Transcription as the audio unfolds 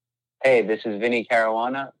Hey, this is Vinny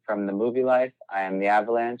Caruana from The Movie Life. I am the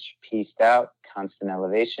Avalanche, peaced out, constant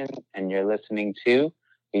elevation, and you're listening to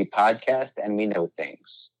We Podcast and We Know Things.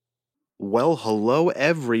 Well, hello,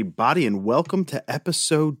 everybody, and welcome to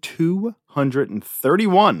episode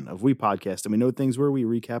 231 of We Podcast and We Know Things, where we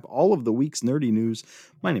recap all of the week's nerdy news.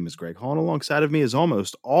 My name is Greg Hall, and alongside of me is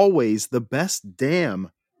almost always the best damn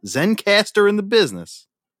Zencaster in the business,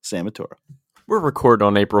 Sam Matura. We're recording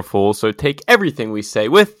on April Fool's, so take everything we say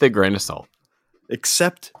with a grain of salt.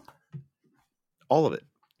 Except all of it.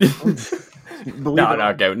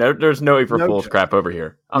 No, there's no April Fool's crap over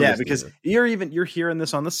here. Because you're hearing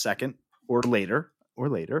this on the 2nd or later.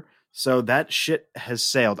 So that shit has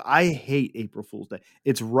sailed. I hate April Fool's Day.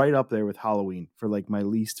 It's right up there with Halloween for like my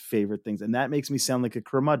least favorite things. And that makes me sound like a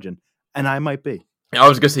curmudgeon. And I might be. I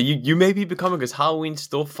was going to say, you may be becoming, because Halloween's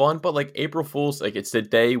still fun, but like April Fool's, like it's the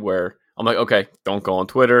day where I'm like, okay, don't go on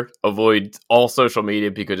Twitter, avoid all social media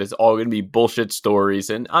because it's all going to be bullshit stories.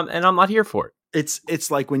 And I'm not here for it. It's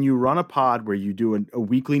like when you run a pod where you do a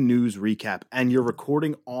weekly news recap and you're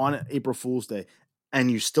recording on April Fool's Day and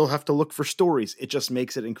you still have to look for stories. It just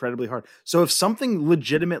makes it incredibly hard. So if something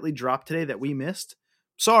legitimately dropped today that we missed,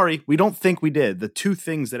 sorry, we don't think we did. The two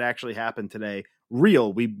things that actually happened today, we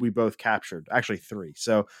both captured. Actually 3.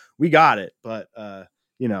 So we got it. But,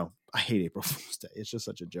 I hate April Fool's Day. It's just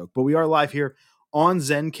such a joke. But we are live here on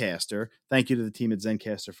Zencastr. Thank you to the team at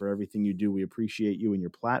Zencastr for everything you do. We appreciate you and your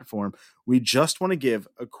platform. We just want to give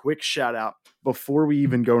a quick shout out before we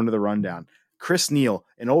even go into the rundown. Chris Neal,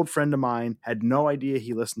 an old friend of mine, had no idea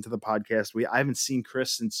he listened to the podcast. I haven't seen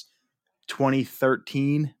Chris since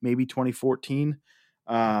 2013, maybe 2014.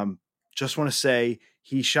 Just want to say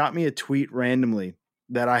he shot me a tweet randomly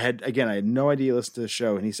that I had no idea he listened to the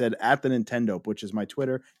show. And he said, at the Nintendo, which is my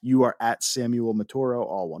Twitter, you are at Samuel Matoro,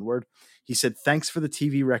 all one word. He said, thanks for the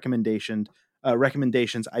TV recommendations.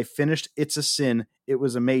 I finished It's a Sin. It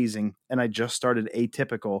was amazing. And I just started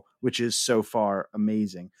Atypical, which is so far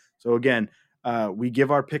amazing. So again, we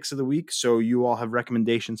give our picks of the week. So you all have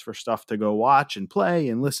recommendations for stuff to go watch and play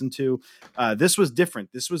and listen to. This was different.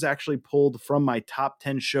 This was actually pulled from my top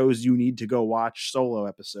 10 shows you need to go watch solo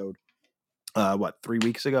episode. 3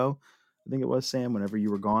 weeks ago? I think it was, Sam, whenever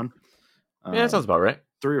you were gone. Yeah, that sounds about right.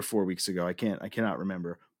 3 or 4 weeks ago. I cannot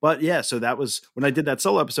remember. But yeah, so that was when I did that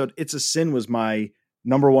solo episode. It's a Sin was my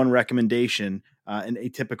number 1 recommendation, and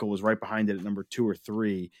Atypical was right behind it at number 2 or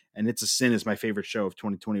 3. And It's a Sin is my favorite show of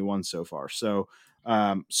 2021 so far. So,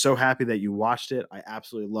 so happy that you watched it. I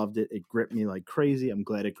absolutely loved it. It gripped me like crazy. I'm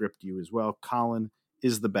glad it gripped you as well. Colin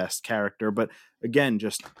is the best character. But again,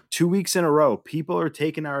 just 2 weeks in a row, people are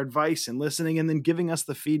taking our advice and listening and then giving us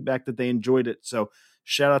the feedback that they enjoyed it. So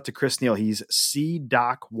shout out to Chris Neal. He's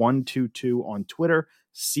CDoc122 on Twitter,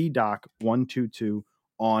 CDoc122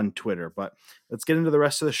 on Twitter. But let's get into the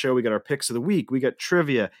rest of the show. We got our picks of the week. We got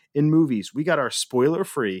trivia in movies. We got our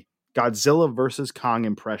spoiler-free Godzilla versus Kong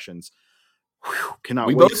impressions. Cannot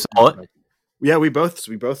wait. We both saw it. Yeah, we both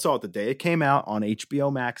saw it the day it came out on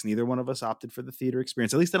HBO Max. Neither one of us opted for the theater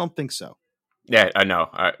experience. At least I don't think so. Yeah, I know.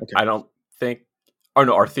 I don't think. Oh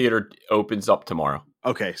no, our theater opens up tomorrow.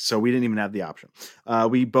 Okay, so we didn't even have the option.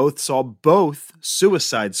 We both saw both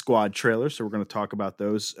Suicide Squad trailers, so we're going to talk about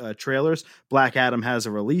those trailers. Black Adam has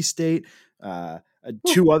a release date. 2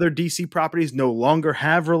 other DC properties no longer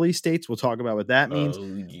have release dates. We'll talk about what that means.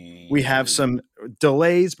 We have some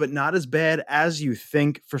delays, but not as bad as you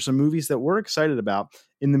think for some movies that we're excited about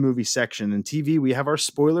in the movie section. In TV, we have our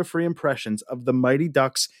spoiler-free impressions of The Mighty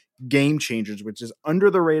Ducks Game Changers, which is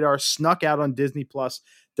under the radar, snuck out on Disney Plus,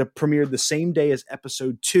 that premiered the same day as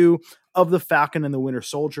episode 2 of The Falcon and the Winter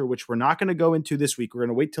Soldier, which we're not going to go into this week. We're going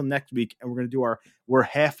to wait till next week, and we're going to do we're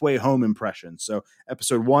halfway home impressions. So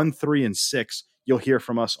episode 1, 3, and 6, you'll hear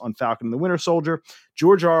from us on Falcon and the Winter Soldier.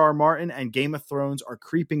 George R.R. Martin and Game of Thrones are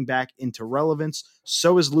creeping back into relevance.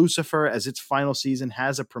 So is Lucifer, as its final season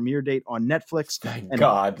has a premiere date on Netflix. Thank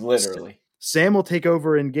God, literally. Sam will take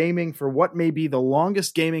over in gaming for what may be the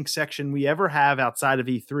longest gaming section we ever have outside of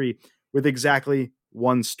E3, with exactly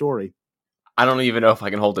 1 story. I don't even know if I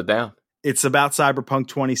can hold it down. It's about Cyberpunk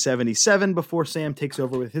 2077 before Sam takes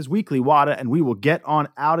over with his weekly WADA, and we will get on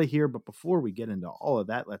out of here. But before we get into all of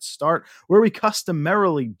that, let's start where we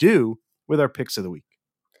customarily do with our picks of the week.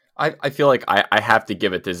 I feel like I have to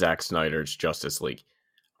give it to Zack Snyder's Justice League.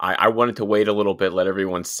 I wanted to wait a little bit, let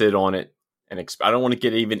everyone sit on it. And I don't want to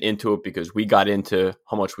get even into it because we got into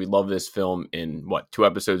how much we love this film in 2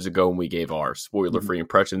 episodes ago when we gave our spoiler-free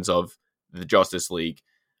impressions of the Justice League.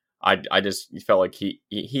 I just felt like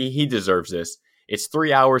he deserves this. It's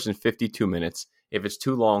 3 hours and 52 minutes. If it's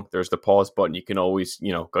too long, there's the pause button. You can always,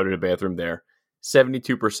 go to the bathroom there.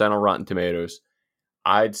 72% on Rotten Tomatoes.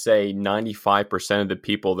 I'd say 95% of the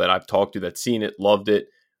people that I've talked to that seen it loved it.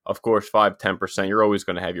 Of course, 5-10%, you're always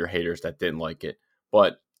going to have your haters that didn't like it.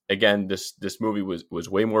 But again, this movie was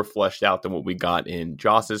way more fleshed out than what we got in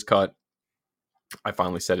Joss's cut. I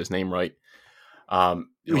finally said his name right.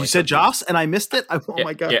 You said Joss, and I missed it.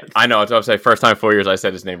 My god! Yeah, I know. It's what I'm saying. First time 4 years, I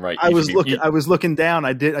said his name right. I was looking down.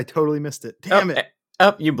 I totally missed it. Damn it!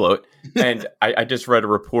 You blow it. And I just read a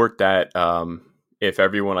report that if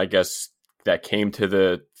everyone, I guess, that came to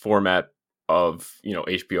the format of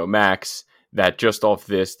HBO Max, that just off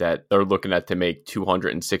this, that they're looking at to make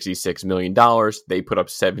 $266 million. They put up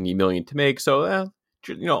 $70 million to make, so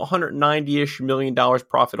 $190-ish million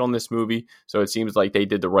profit on this movie. So it seems like they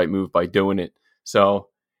did the right move by doing it. So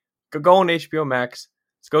go on HBO Max.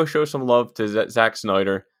 Let's go show some love to Zack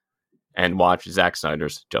Snyder and watch Zack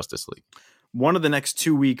Snyder's Justice League. One of the next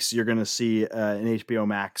 2 weeks, you're going to see an HBO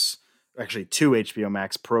Max, actually 2 HBO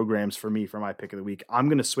Max programs for me for my pick of the week. I'm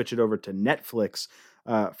going to switch it over to Netflix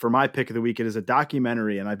for my pick of the week. It is a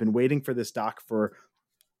documentary, and I've been waiting for this doc for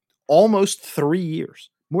almost 3 years,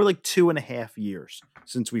 more like 2.5 years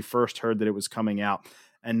since we first heard that it was coming out.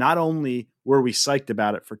 And not only were we psyched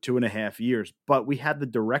about it for 2.5 years, but we had the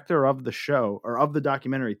director of the show, or of the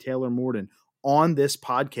documentary, Taylor Morden, on this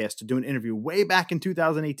podcast to do an interview way back in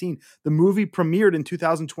 2018. The movie premiered in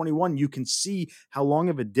 2021. You can see how long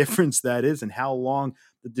of a difference that is and how long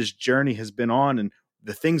that this journey has been on. And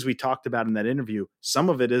the things we talked about in that interview, some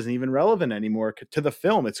of it isn't even relevant anymore to the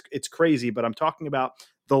film. It's crazy, but I'm talking about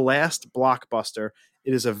The Last Blockbuster.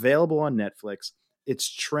 It is available on Netflix. It's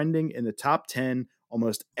trending in the top 10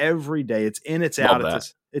 almost every day. It's in, it's out.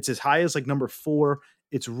 It's as high as like number 4.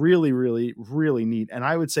 It's really, really, really neat. And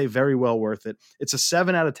I would say very well worth it. It's a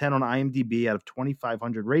 7 out of 10 on IMDb out of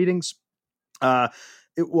 2,500 ratings.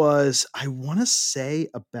 It was, I want to say,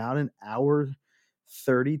 about an hour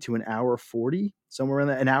 30 to an hour 40, somewhere in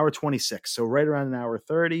that, an hour 26. So right around an hour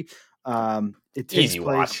 30. It takes Easy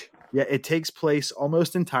place. watch. Yeah, it takes place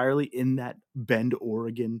almost entirely in that Bend,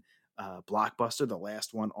 Oregon blockbuster, the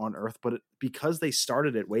last one on Earth. But because they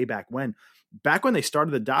started it way back when they started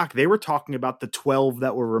the doc, they were talking about the 12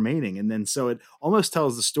 that were remaining. And then so it almost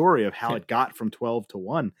tells the story of how it got from 12 to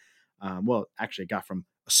 1. Well, actually, it got from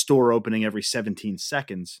a store opening every 17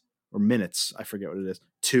 seconds or minutes, I forget what it is,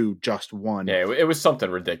 to just 1. Yeah, it was something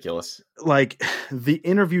ridiculous. Like, the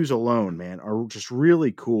interviews alone, man, are just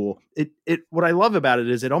really cool. What I love about it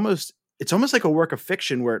is it's almost like a work of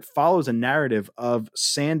fiction where it follows a narrative of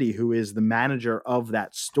Sandy, who is the manager of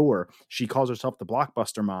that store. She calls herself the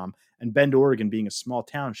Blockbuster Mom. And Bend, Oregon being a small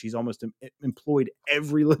town, she's almost employed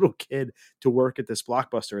every little kid to work at this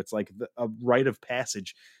Blockbuster. It's like a rite of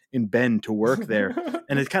passage in Bend to work there.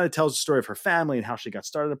 And it kind of tells the story of her family and how she got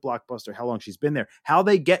started at Blockbuster, how long she's been there, how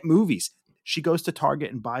they get movies. She goes to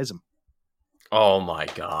Target and buys them. Oh my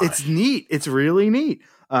God. It's neat. It's really neat.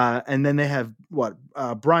 And then they have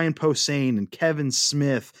Brian Posehn and Kevin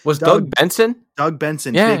Smith. Was Doug Benson? Doug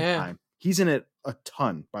Benson, big time. He's in it a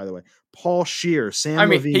ton, by the way. Paul Scheer, Sam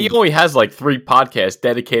Levine. He only has like 3 podcasts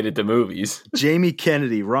dedicated to movies. Jamie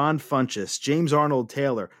Kennedy, Ron Funches, James Arnold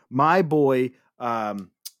Taylor, my boy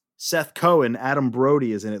Seth Cohen, Adam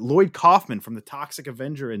Brody is in it. Lloyd Kaufman from the Toxic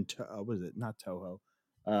Avenger and what is it? Not Toho.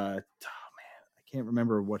 I can't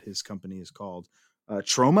remember what his company is called.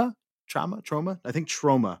 Trauma. I think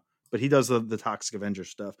Trauma, but he does the Toxic Avenger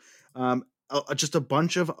stuff. Just a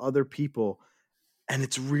bunch of other people, and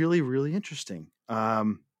it's really, really interesting. I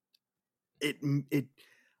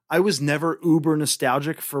was never uber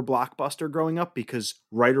nostalgic for Blockbuster growing up because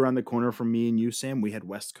right around the corner from me and you, Sam, we had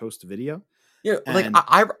West Coast Video. Yeah, like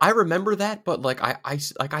I remember that, but like I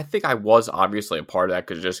think I was obviously a part of that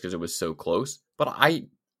because it was so close. But I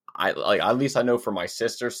like, at least I know for my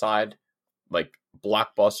sister's side, like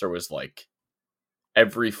Blockbuster was like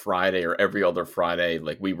every Friday or every other Friday,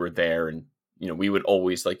 like we were there, and we would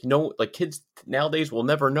always like kids nowadays will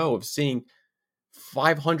never know of seeing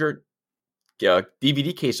 500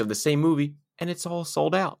 DVD case of the same movie and it's all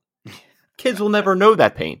sold out. Kids will never know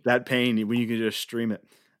that pain. That pain when you can just stream it.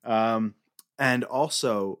 And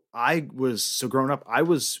also, growing up, I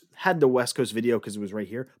had the West Coast Video because it was right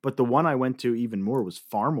here. But the one I went to even more was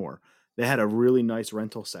Farmore. They had a really nice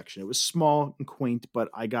rental section. It was small and quaint, but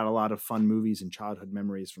I got a lot of fun movies and childhood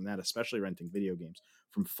memories from that, especially renting video games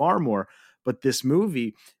from Farmore. But this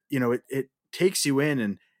movie, it takes you in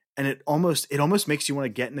and it almost makes you want to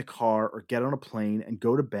get in the car or get on a plane and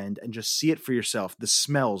go to Bend and just see it for yourself. The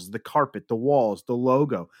smells, the carpet, the walls, the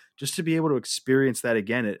logo, just to be able to experience that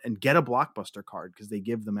again and get a Blockbuster card because they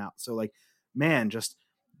give them out. So like, man, just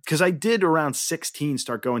because I did around 16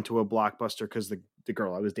 start going to a Blockbuster because the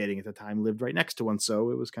girl I was dating at the time lived right next to one.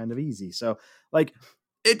 So it was kind of easy. So like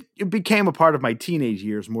it became a part of my teenage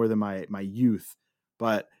years more than my youth.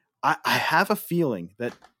 But I have a feeling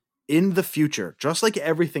that in the future, just like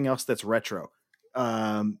everything else that's retro,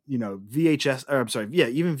 VHS, or I'm sorry, yeah,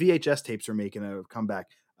 even VHS tapes are making a comeback.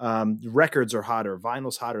 Records are hotter,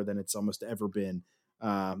 vinyl's hotter than it's almost ever been.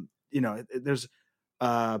 There's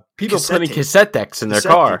people putting cassette decks in their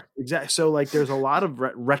car. Exactly. So like there's a lot of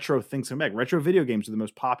retro things coming back. Retro video games are the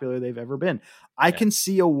most popular they've ever been. I can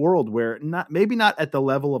see a world where maybe not at the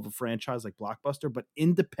level of a franchise like Blockbuster, but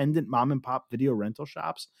independent mom and pop video rental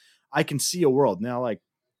shops. I can see a world now, like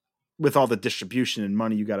with all the distribution and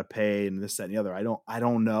money you got to pay and this, that, and the other. I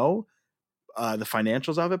don't know the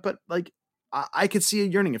financials of it, but like I could see a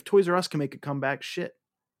yearning if Toys R Us can make a comeback. Shit.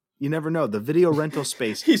 You never know. The video rental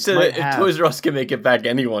space. He said if Toys R Us can make it back,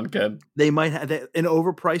 anyone can. They might have an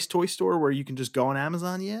overpriced toy store where you can just go on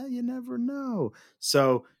Amazon. Yeah, you never know.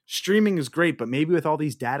 So streaming is great, but maybe with all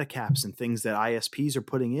these data caps and things that ISPs are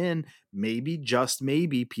putting in, maybe, just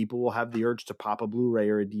maybe, people will have the urge to pop a Blu-ray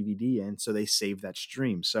or a DVD in, so they save that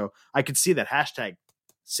stream. So I could see that hashtag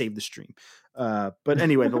save the stream. But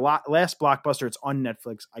anyway, the last Blockbuster, it's on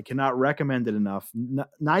Netflix. I cannot recommend it enough.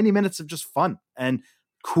 90 minutes of just fun and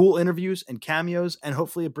cool interviews and cameos, and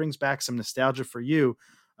hopefully it brings back some nostalgia for you.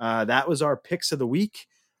 That was our picks of the week.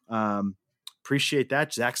 Appreciate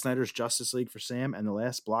that. Zack Snyder's Justice League for Sam, and the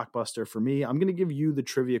last Blockbuster for me. I'm going to give you the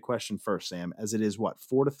trivia question first, Sam, as it is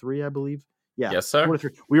 4-3, I believe. Yeah. Yes, sir.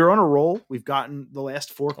 4-3. We are on a roll. We've gotten the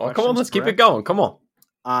last 4 questions. Come on, let's keep it going. Come on.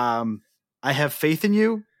 I have faith in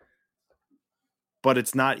you, but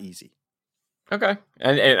it's not easy. Okay.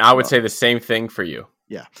 And I would say the same thing for you.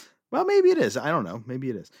 Yeah. Well, maybe it is. I don't know. Maybe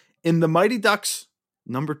it is. In the Mighty Ducks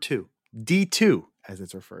number 2, D2, as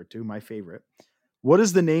it's referred to, my favorite. What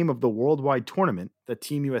is the name of the worldwide tournament that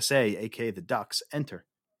Team USA, aka the Ducks, enter?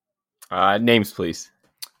 Names, please.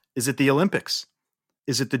 Is it the Olympics?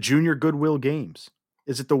 Is it the Junior Goodwill Games?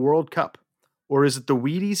 Is it the World Cup? Or is it the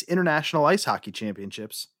Wheaties International Ice Hockey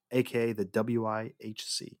Championships, aka the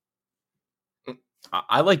WIHC?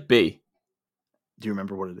 I like B. Do you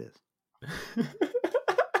remember what it is?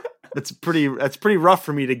 That's pretty rough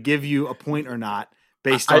for me to give you a point or not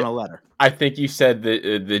based on a letter. I think you said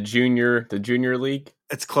the junior league.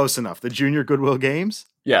 It's close enough. The Junior Goodwill Games?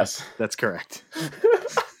 Yes. That's correct.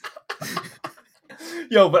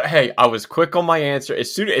 Yo, but hey, I was quick on my answer.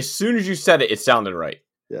 As soon as you said it, it sounded right.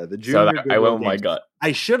 Yeah, the Junior Goodwill I went with Games. my gut.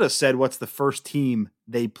 I should have said what's the first team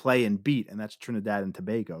they play and beat, and that's Trinidad and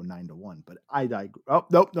Tobago 9-1. But I digress. Oh,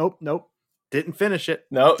 nope. Didn't finish it.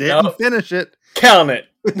 Didn't finish it. Count it.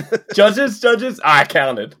 Judges. I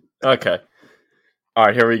counted. Okay. All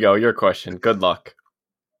right, here we go. Your question. Good luck.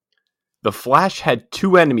 The Flash had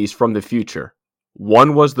 2 enemies from the future.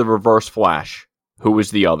 One was the Reverse Flash. Who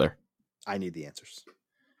was the other? I need the answers.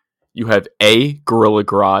 You have A, Gorilla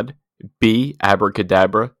Grodd, B,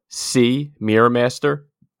 Abracadabra, C, Mirror Master,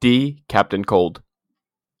 D, Captain Cold.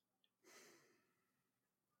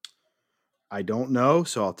 I don't know,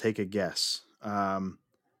 so I'll take a guess. I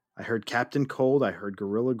heard Captain Cold. I heard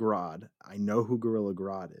Gorilla Grodd. I know who Gorilla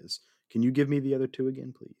Grodd is. Can you give me the other 2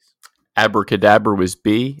 again, please? Abracadabra was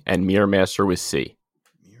B, and Mirror Master was C.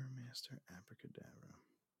 Mirror Master, Abracadabra.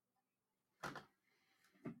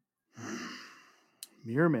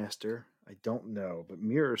 Mirror Master, I don't know, but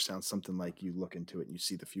Mirror sounds something like you look into it and you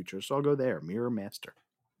see the future, so I'll go there. Mirror Master.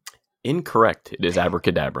 Incorrect. It is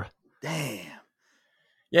Abracadabra. Damn.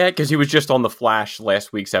 Yeah, because he was just on the Flash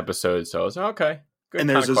last week's episode, so I was like, okay. Good, and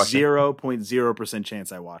there's a 0.0%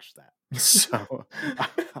 chance I watched that. So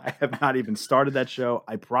I have not even started that show.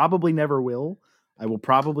 I probably never will. I will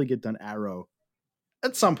probably get done Arrow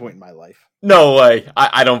at some point in my life. No way.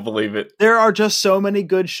 I don't believe it. There are just so many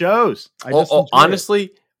good shows.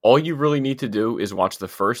 Honestly, all you really need to do is watch the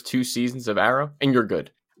first 2 seasons of Arrow, and you're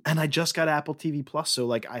good. And I just got Apple TV Plus, so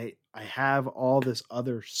like I have all this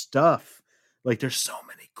other stuff. Like there's so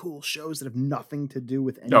many cool shows that have nothing to do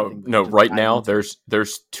with anything. No. Right now, there's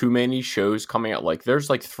too many shows coming out. Like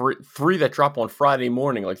there's like three that drop on Friday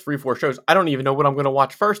morning. Like 3-4 shows. I don't even know what I'm going to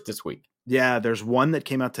watch first this week. Yeah, there's one that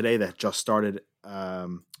came out today that just started. It's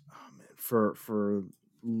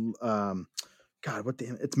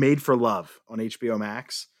Made for Love on HBO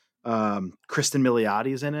Max. Kristen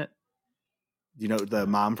Milioti is in it. You know, the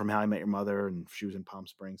mom from How I Met Your Mother, and she was in Palm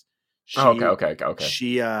Springs. Okay.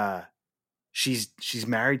 She's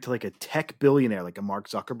married to like a tech billionaire, like a Mark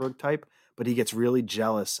Zuckerberg type, but he gets really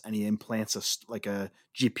jealous and he implants a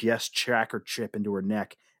GPS tracker chip into her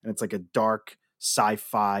neck, and it's like a dark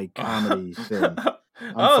sci-fi comedy thing.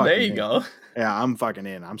 Oh, there you go. Yeah, I'm fucking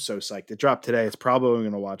in. I'm so psyched. It dropped today. It's probably what I'm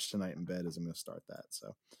going to watch tonight in bed as I'm going to start that.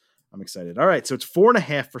 So I'm excited. All right. So it's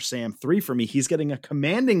 4.5 for Sam, 3 for me. He's getting a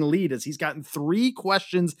commanding lead as he's gotten 3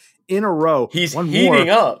 questions in a row. He's heating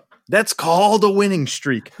up. That's called a winning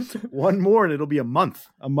streak. One more and it'll be a month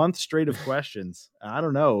straight of questions. I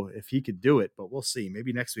don't know if he could do it, but we'll see.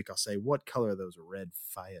 Maybe next week I'll say, what color are those red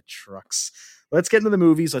fire trucks? Let's get into the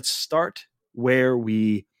movies. Let's start where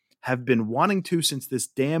we have been wanting to since this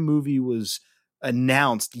damn movie was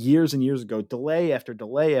announced years and years ago, delay after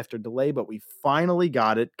delay after delay, but we finally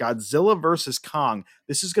got it. Godzilla versus Kong.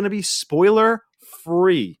 This is going to be spoiler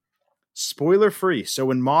free. Spoiler free. So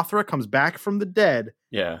when Mothra comes back from the dead,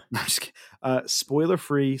 spoiler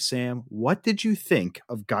free, Sam, what did you think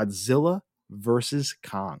of Godzilla versus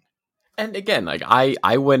Kong? And again, like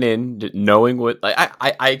I went in knowing what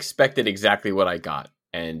I expected exactly what I got,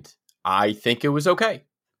 and I think it was okay.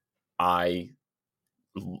 I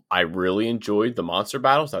really enjoyed the monster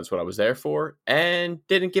battles. That's what I was there for, and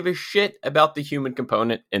didn't give a shit about the human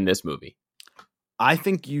component in this movie. I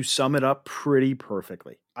think you sum it up pretty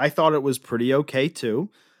perfectly. I thought it was pretty okay too.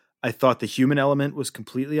 I thought the human element was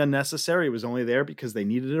completely unnecessary. It was only there because they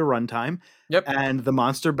needed a runtime. Yep. And the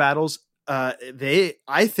monster battles, I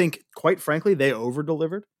think, quite frankly, they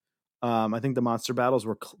over-delivered. I think the monster battles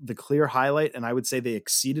were the clear highlight, and I would say they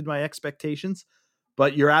exceeded my expectations.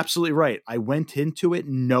 But you're absolutely right. I went into it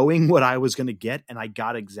knowing what I was going to get, and I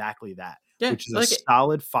got exactly that, which is a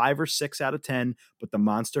solid 5 or 6 out of 10. But the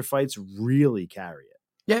monster fights really carry it.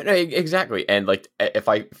 Yeah, no, exactly. And like, if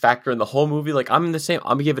I factor in the whole movie, like I'm in the same.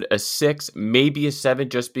 I'm gonna give it a 6, maybe a 7,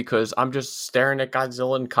 just because I'm just staring at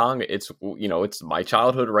Godzilla and Kong. It's it's my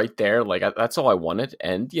childhood right there. Like that's all I wanted,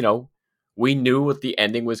 and we knew what the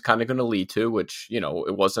ending was kind of going to lead to, which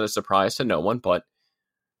it wasn't a surprise to no one. But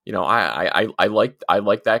I liked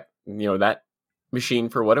that that machine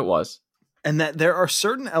for what it was, and that there are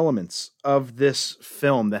certain elements of this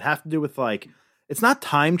film that have to do with like it's not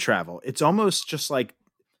time travel. It's almost just like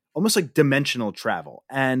dimensional travel.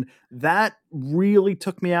 And that really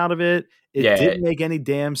took me out of it. It didn't make any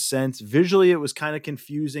damn sense. Visually, it was kind of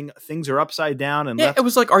confusing. Things are upside down. And it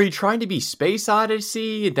was like, are you trying to be Space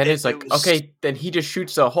Odyssey? And then it's like, okay, then he just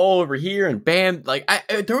shoots a hole over here and bam. Like,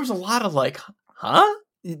 there was a lot of like, huh?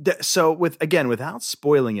 So without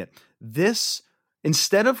spoiling it, this,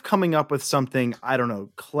 instead of coming up with something, I don't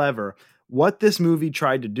know, clever, what this movie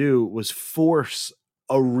tried to do was force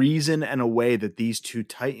a reason and a way that these two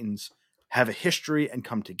titans have a history and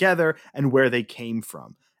come together and where they came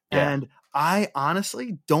from. Yeah. And I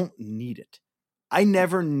honestly don't need it. I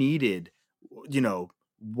never needed,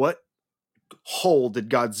 what hole did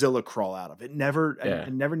Godzilla crawl out of? It never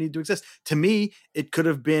needed to exist. To me, it could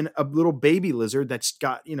have been a little baby lizard that's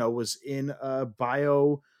got, was in a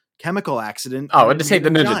biochemical accident. Oh, to say the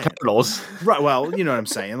Ninja Turtles. Right. Well, you know what I'm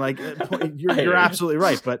saying? Like you're absolutely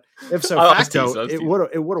right. But if so facto, it would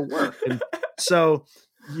have worked. And so,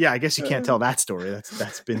 yeah, I guess you can't tell that story.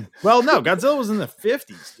 That's been, well, no, Godzilla was in the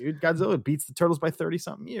 50s, dude. Godzilla beats the Turtles by 30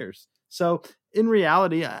 something years. So in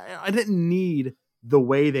reality, I didn't need the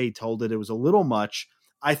way they told it. It was a little much.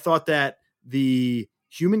 I thought that the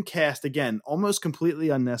human cast, again, almost completely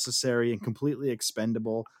unnecessary and completely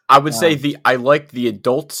expendable. I would say I liked the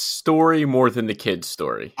adult story more than the kid's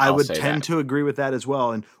story. I would tend to agree with that as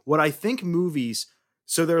well. And what I think movies,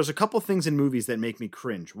 so there's a couple things in movies that make me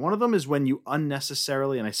cringe. One of them is when you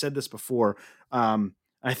unnecessarily, and I said this before, I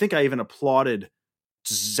think I even applauded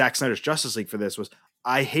Zack Snyder's Justice League for this, was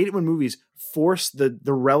I hate it when movies force the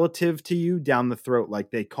relative to you down the throat. Like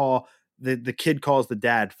they call the kid calls the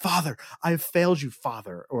dad, "Father, I have failed you,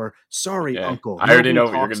 father," or "Sorry, uncle." I already know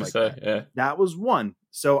what you're going to say. Yeah. That was one.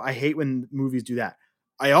 So I hate when movies do that.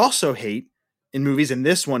 I also hate in movies, and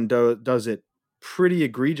this one does it pretty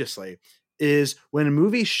egregiously, is when a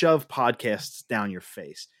movie shove podcasts down your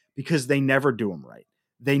face because they never do them right.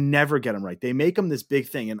 They never get them right. They make them this big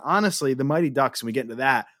thing. And honestly, the Mighty Ducks, and we get into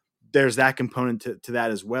that, there's that component to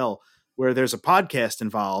that as well, where there's a podcast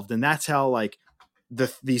involved. And that's how like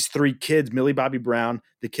these 3 kids, Millie Bobby Brown,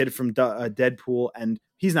 the kid from Deadpool, and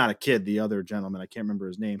he's not a kid, the other gentleman, I can't remember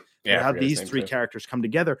his name. Yeah, how these 3 characters come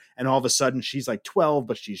together, and all of a sudden she's like 12,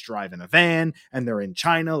 but she's driving a van and they're in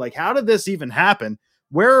China. Like, how did this even happen?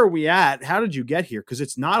 Where are we at? How did you get here? Because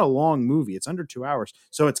it's not a long movie. It's under 2 hours.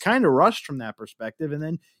 So it's kind of rushed from that perspective. And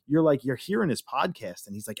then you're hearing his podcast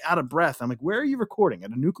and he's like out of breath. I'm like, where are you recording?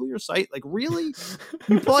 At a nuclear site? Like, really?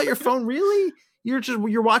 You pull out your phone? Really?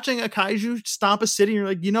 You're watching a kaiju stomp a city and you're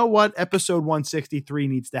like, you know what? Episode 163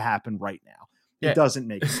 needs to happen right now. It doesn't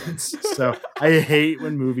make sense. So I hate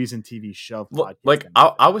when movies and TV shove plot. Like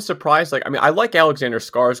I was surprised. Like, I mean, I like Alexander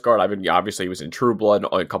Skarsgård. I mean, obviously he was in True Blood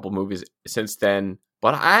and a couple movies since then.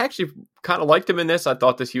 But I actually kind of liked him in this. I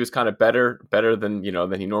thought he was kind of better than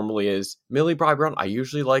than he normally is. Millie Bobby Brown, I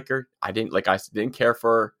usually like her. I didn't care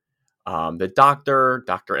for her. The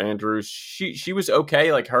Dr. Andrews, she was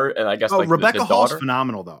okay, like her, and I guess like Rebecca Hall's daughter.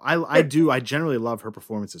 Phenomenal though. I generally love her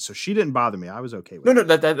performances, so she didn't bother me. I was okay with No,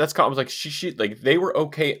 that's kind of, I was like she like they were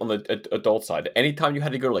okay on the adult side. Anytime you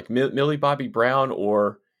had to go to like Millie Bobby Brown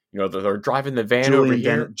or they're driving the van over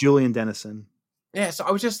here, Julian Dennison. Yeah, so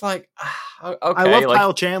I was just like, okay. I love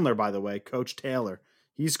Kyle Chandler, by the way, Coach Taylor.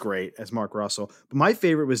 He's great as Mark Russell. But my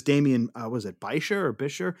favorite was Damien, was it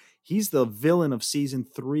Bisher? He's the villain of season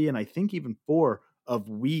 3 and I think even 4 of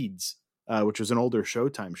Weeds, which was an older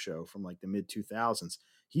Showtime show from like the mid 2000s.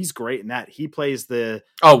 He's great in that. He plays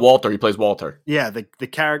Walter. He plays Walter. Yeah, the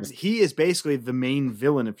character. He is basically the main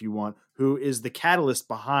villain, if you want, who is the catalyst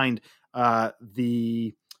behind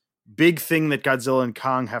the big thing that Godzilla and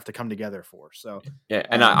Kong have to come together for. So yeah,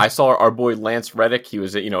 and I saw our boy Lance Reddick. He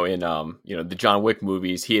was in the John Wick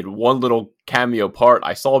movies. He had one little cameo part.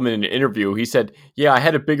 I saw him in an interview. He said, "Yeah, I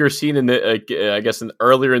had a bigger scene in the I guess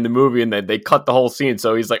earlier in the movie, and then they cut the whole scene."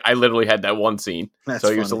 So he's like, "I literally had that one scene." That's so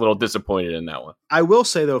he funny. was a little disappointed in that one. I will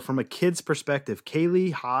say though, from a kid's perspective,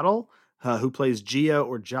 Kaylee Hoddle, who plays Gia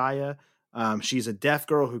or Jaya. She's a deaf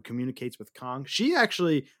girl who communicates with Kong. She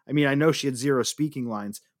actually, I mean, I know she had 0 speaking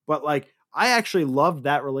lines, but like, I actually loved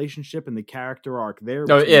that relationship and the character arc there.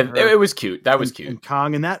 No, yeah, it was cute. That was cute. And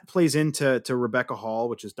Kong, and that plays into Rebecca Hall,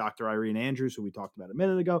 which is Dr. Irene Andrews, who we talked about a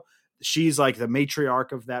minute ago. She's like the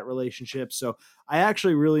matriarch of that relationship. So I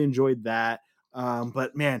actually really enjoyed that.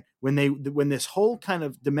 But man, when this whole kind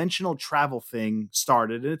of dimensional travel thing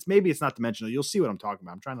started, and maybe it's not dimensional, you'll see what I'm talking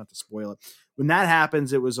about. I'm trying not to spoil it. When that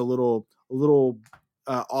happens, it was a little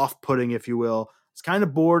off-putting, if you will. It's kind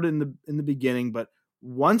of bored in the beginning, but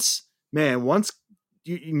once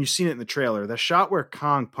you've seen it in the trailer, the shot where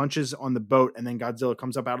Kong punches on the boat and then Godzilla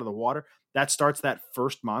comes up out of the water, that starts that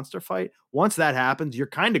first monster fight. Once that happens, you're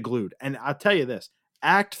kind of glued. And I'll tell you this,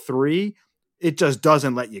 Act 3, it just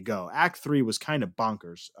doesn't let you go. Act 3 was kind of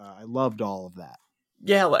bonkers. I loved all of that.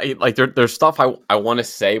 Yeah, like there's stuff I want to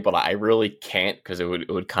say, but I really can't because it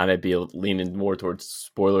would kind of be leaning more towards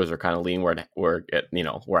spoilers or kind of lean where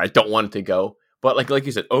I don't want it to go. But like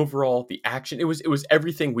you said, overall the action it was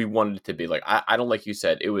everything we wanted it to be. Like I don't, like you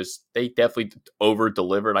said, they definitely over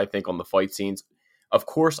delivered. I think on the fight scenes. Of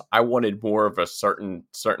course, I wanted more of a certain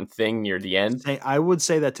thing near the end. I would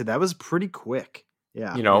say that too. That was pretty quick.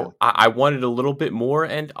 Yeah, I wanted a little bit more,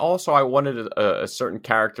 and also I wanted a certain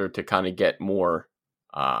character to kind of get more.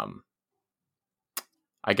 I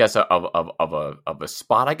guess of a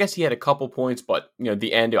spot. I guess he had a couple points, but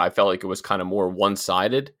the end I felt like it was kind of more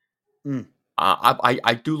one-sided.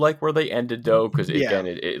 I do like where they ended though, because again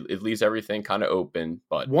it leaves everything kind of open.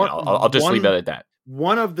 But I'll just leave it at that.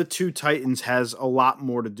 One of the two Titans has a lot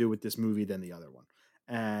more to do with this movie than the other one,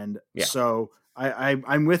 and so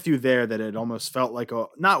I'm with you there that it almost felt like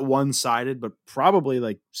not one-sided, but probably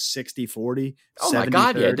like 60-40. Oh my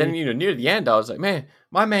God, 30. Yeah. Then near the end, I was like, man,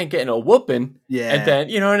 my man getting a whooping. Yeah, and then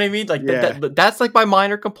you know what I mean. Like that's like my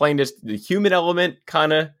minor complaint is the human element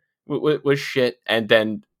kind of was shit, and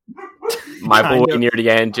then my boy near the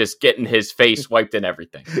end just getting his face wiped and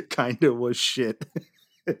everything. Kind of was shit.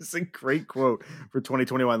 It's a great quote for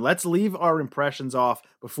 2021. Let's leave our impressions off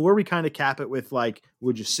before we kind of cap it with like,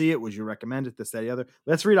 would you see it? Would you recommend it? This, that, the other.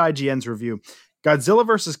 Let's read IGN's review. Godzilla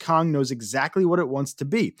vs. Kong knows exactly what it wants to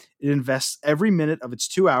be. It invests every minute of its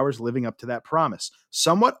 2 hours living up to that promise.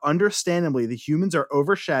 Somewhat understandably, the humans are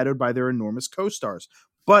overshadowed by their enormous co-stars.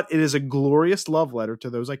 But it is a glorious love letter to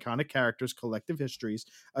those iconic characters' collective histories,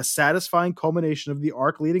 a satisfying culmination of the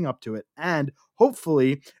arc leading up to it, and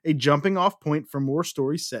hopefully a jumping off point for more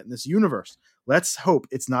stories set in this universe. Let's hope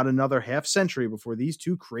it's not another half century before these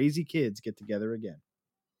two crazy kids get together again.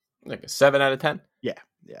 Like a 7 out of 10? Yeah.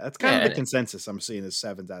 That's kind of the consensus I'm seeing is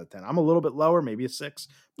 7s out of 10. I'm a little bit lower, maybe a 6.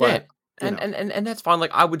 But And that's fine.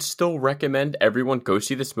 Like I would still recommend everyone go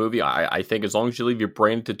see this movie. I think as long as you leave your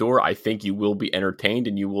brain at the door, I think you will be entertained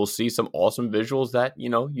and you will see some awesome visuals that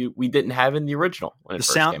we didn't have in the original. When it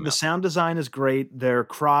first came out. The sound design is great. Their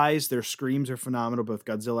cries, their screams are phenomenal, both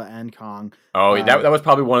Godzilla and Kong. Oh, that was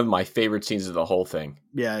probably one of my favorite scenes of the whole thing.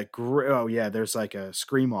 Yeah, oh yeah, there's like a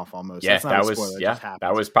scream off almost. Yeah, that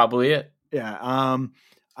was probably it. Yeah.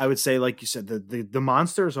 I would say, like you said, the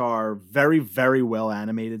monsters are very, very well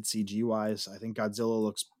animated CG wise. I think Godzilla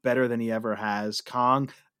looks better than he ever has. Kong,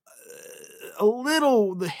 a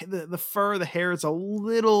little the fur, the hair is a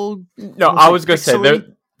little. No, I was gonna say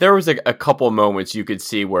there was a couple of moments you could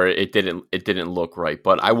see where it didn't look right.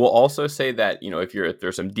 But I will also say that, if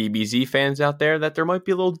there's some DBZ fans out there, that there might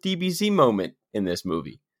be a little DBZ moment in this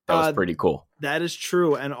movie. That was pretty cool. That is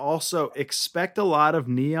true. And also expect a lot of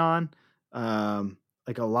neon,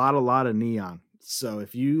 like a lot of neon. So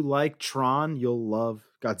if you like Tron, you'll love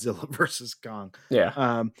Godzilla versus Kong.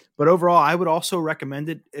 Yeah. But overall, I would also recommend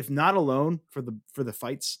it, if not alone for the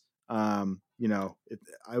fights.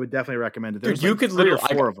 I would definitely recommend it. There's Dude, you could literally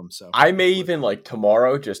 4 of them. So I may even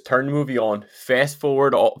tomorrow just turn the movie on, fast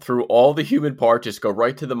forward through all the human parts, just go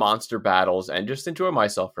right to the monster battles, and just enjoy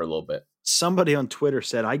myself for a little bit. Somebody on Twitter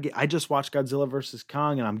said, I just watched Godzilla versus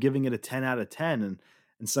Kong and I'm giving it a 10 out of 10.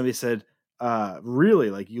 And somebody said,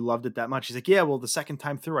 really, like, you loved it that much? He's like, yeah, well, the second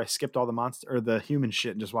time through, I skipped all the monster or the human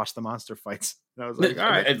shit and just watched the monster fights. And I was like, all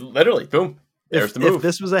right. And literally, boom. There's the move. If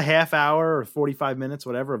this was a half hour or 45 minutes,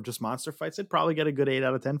 whatever, of just monster fights, it'd probably get a good 8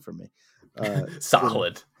 out of 10 from me.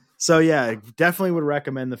 Solid. So yeah, definitely would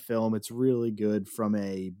recommend the film. It's really good from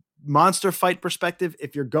a monster fight perspective.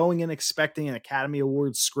 If you're going in expecting an Academy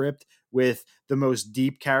Awards script with the most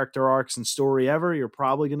deep character arcs and story ever, you're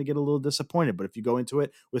probably going to get a little disappointed. But if you go into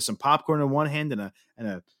it with some popcorn in one hand and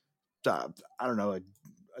a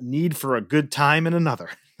need for a good time in another,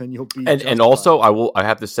 then you'll be. And also, I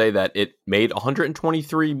have to say that it made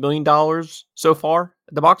 $123 million so far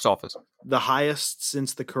at the box office, the highest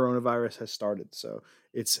since the coronavirus has started. So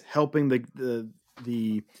it's helping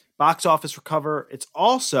the box office recover. It's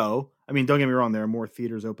also, I mean, don't get me wrong, there are more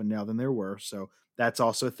theaters open now than there were, so that's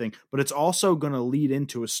also a thing. But it's also going to lead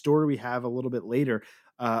into a story we have a little bit later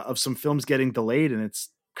of some films getting delayed, and it's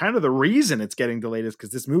kind of the reason it's getting delayed is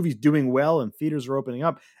because this movie's doing well and theaters are opening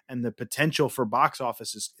up and the potential for box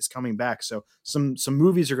office is coming back. So some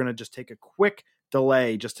movies are going to just take a quick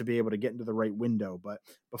delay just to be able to get into the right window. But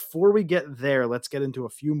before we get there, let's get into a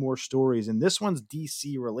few more stories. And this one's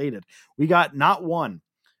DC related. We got not one,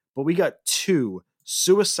 but we got 2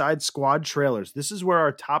 Suicide Squad trailers. This is where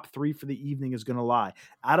our top 3 for the evening is going to lie.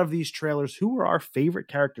 Out of these trailers, who were our favorite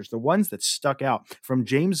characters? The ones that stuck out from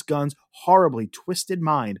James Gunn's horribly twisted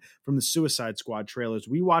mind from the Suicide Squad trailers.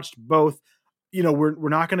 We watched both. We're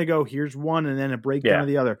not going to go, here's one and then a breakdown of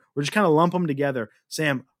the other. We're just kind of lump them together.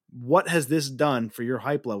 Sam, what has this done for your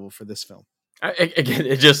hype level for this film? Again,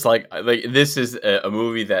 it's just like this is a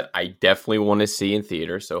movie that I definitely want to see in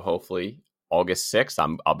theaters. So hopefully August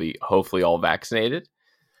 6th, I'll be hopefully all vaccinated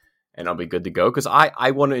and I'll be good to go. Cause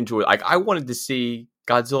I want to enjoy, I wanted to see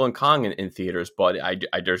Godzilla and Kong in theaters, but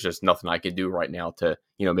there's just nothing I could do right now to,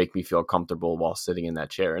 make me feel comfortable while sitting in that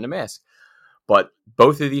chair in a mask. But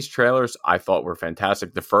both of these trailers I thought were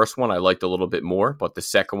fantastic. The first one I liked a little bit more, but the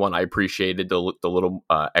second one I appreciated the little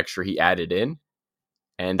extra he added in.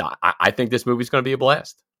 And I think this movie's going to be a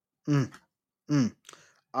blast.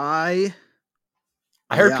 I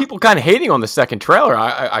heard people kind of hating on the second trailer.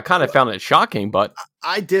 I kind of found it shocking, but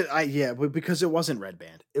because it wasn't Red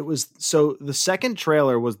Band. It was, so the second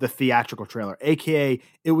trailer was the theatrical trailer, aka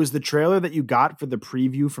it was the trailer that you got for the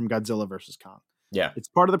preview from Godzilla versus Kong. Yeah, it's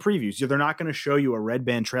part of the previews. They're not going to show you a Red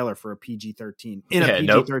Band trailer for a PG-13 in a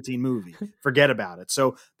PG-13 movie. Forget about it.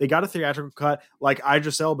 So they got a theatrical cut. Like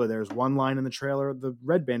Idris Elba, there's one line in the trailer, the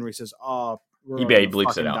Red Band, where he says, "Oh, he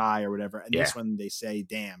bleeps it out, die," or whatever. And this one they say,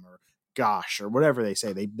 "Damn," or "Gosh," or whatever they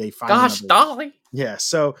say. They find "Gosh, Dolly." Yeah.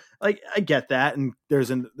 So like I get that, and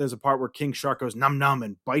there's a part where King Shark goes num num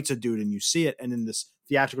and bites a dude, and you see it. And in this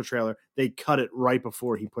theatrical trailer, they cut it right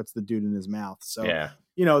before he puts the dude in his mouth. So yeah.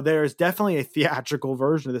 There's definitely a theatrical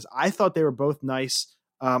version of this. I thought they were both nice.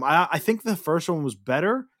 I think the first one was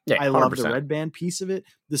better. Yeah, I love the Red Band piece of it.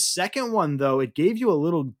 The second one, though, it gave you a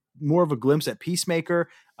little more of a glimpse at Peacemaker.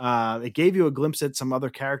 It gave you a glimpse at some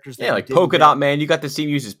other characters. Yeah, like Polka Dot Man. You got to see him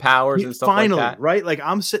use his powers and stuff finally, like that. Right? Like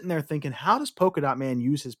I'm sitting there thinking, how does Polka Dot Man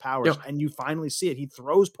use his powers? And you finally see it. He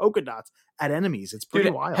throws polka dots at enemies. It's pretty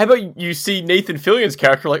wild. How about you see Nathan Fillion's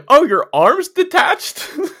character like, oh, your arm's detached?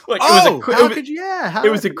 Like,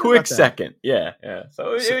 it was a quick second. Yeah.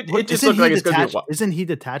 So it just looked like it's going to be. Isn't he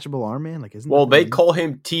Detachable Arm Man? Like, well, they call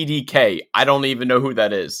him TDK. I don't even know who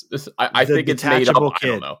that is. I think it's made up. I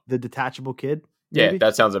don't know. The Detachable Kid. Maybe? Yeah,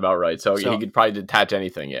 that sounds about right. So he could probably detach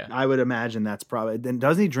anything. Yeah, I would imagine that's probably. Then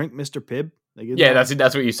doesn't he drink Mr. Pibb?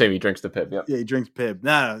 That's what you say. He drinks the Pibb. Yep. Yeah, he drinks Pibb.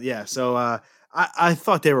 No, yeah. So I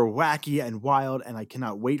thought they were wacky and wild, and I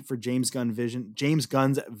cannot wait for James Gunn's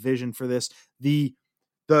vision for this.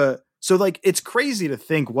 So like it's crazy to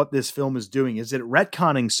think what this film is doing. Is it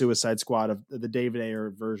retconning Suicide Squad of the David Ayer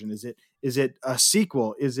version? Is it a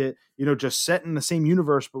sequel? Is it just set in the same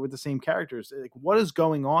universe but with the same characters? Like what is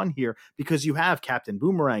going on here? Because you have Captain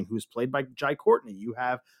Boomerang, who's played by Jai Courtney. You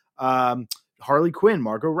have Harley Quinn,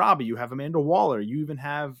 Margot Robbie. You have Amanda Waller. You even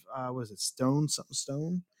have was it Stone? Something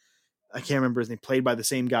Stone? I can't remember his name. Played by the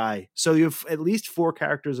same guy. So you have at least 4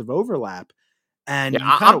 characters of overlap. And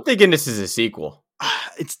Yeah, I'm thinking this is a sequel.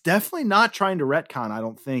 It's definitely not trying to retcon, I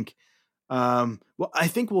don't think. Well, I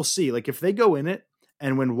think we'll see. Like if they go in it,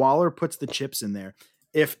 and when Waller puts the chips in there,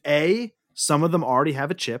 if A, some of them already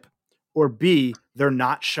have a chip, or B, they're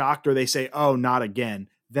not shocked, or they say, "Oh, not again,"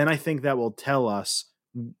 then I think that will tell us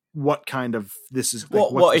what kind of this is.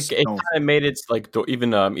 Like, Well, it kind of made it like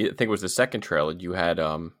even I think it was the second trailer. You had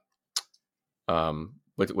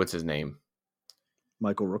what's his name?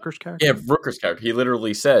 Michael Rooker's character? Yeah, Rooker's character. He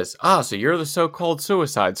literally says, so you're the so-called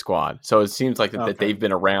Suicide Squad. So it seems like that they've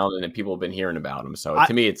been around and that people have been hearing about them. So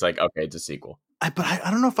to me, it's like, okay, it's a sequel. But I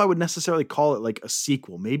don't know if I would necessarily call it like a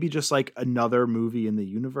sequel. Maybe just like another movie in the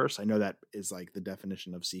universe. I know that is like the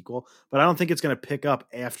definition of sequel, but I don't think it's going to pick up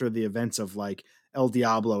after the events of like El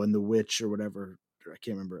Diablo and The Witch or whatever. I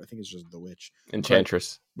can't remember. I think it's just The Witch.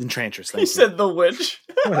 Enchantress. He said The Witch.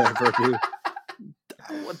 Whatever, dude.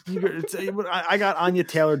 I got Anya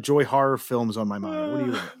Taylor-Joy horror films on my mind. What do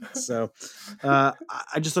you want? So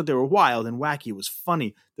I just thought they were wild and wacky. It was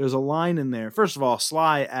funny. There's a line in there. First of all,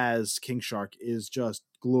 Sly as King Shark is just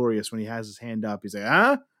glorious when he has his hand up. He's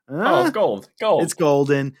like, Oh, it's gold. It's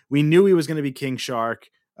golden. We knew he was going to be King Shark.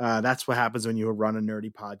 That's what happens when you run a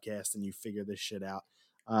nerdy podcast and you figure this shit out.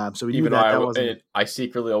 So we knew that wasn't. I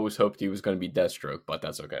secretly always hoped he was going to be Deathstroke, but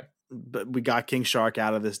that's okay. But we got King Shark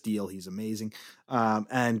out of this deal. He's amazing.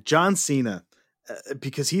 And John Cena,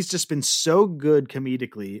 because he's just been so good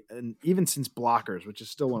comedically, and even since Blockers, which is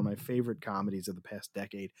still one of my favorite comedies of the past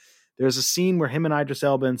decade. There's a scene where him and Idris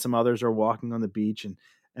Elba and some others are walking on the beach,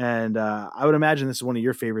 and I would imagine this is one of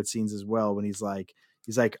your favorite scenes as well. When he's like,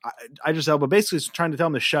 Idris Elba basically is trying to tell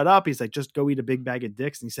him to shut up. He's like, just go eat a big bag of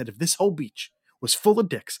dicks. And he said, if this whole beach was full of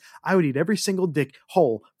dicks, I would eat every single dick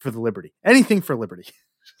whole for the liberty. Anything for liberty.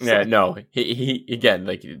 Yeah, no, he again,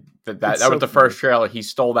 like that was the first trailer. He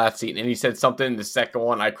stole that scene, and he said something. The second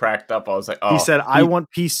one, I cracked up. I was like, oh. He said, I want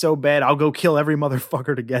peace so bad, I'll go kill every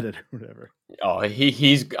motherfucker to get it, or whatever. Oh,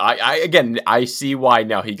 I see why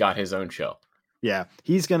now he got his own show. Yeah,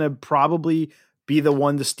 he's going to probably be the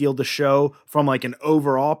one to steal the show from like an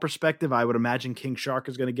overall perspective. I would imagine King Shark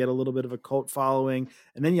is going to get a little bit of a cult following.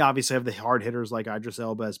 And then you obviously have the hard hitters like Idris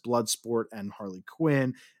Elba as Bloodsport and Harley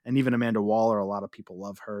Quinn, and even Amanda Waller. A lot of people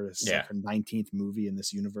love her. This is like her 19th movie in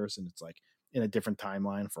this universe, and it's like in a different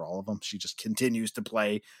timeline for all of them. She just continues to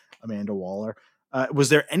play Amanda Waller. Was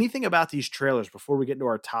there anything about these trailers before we get into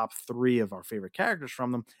our top 3 of our favorite characters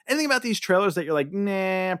from them? Anything about these trailers that you're like,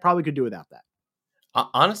 nah, probably could do without that?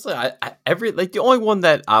 Honestly, the only one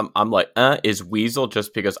that I'm like is Weasel,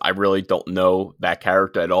 just because I really don't know that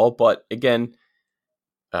character at all. But again,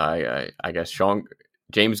 I guess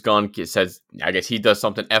James Gunn says I guess he does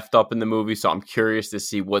something effed up in the movie, so I'm curious to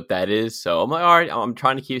see what that is. So I'm like, all right, I'm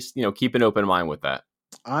trying to keep an open mind with that.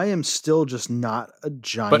 I am still just not a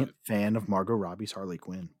giant fan of Margot Robbie's Harley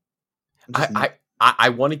Quinn. I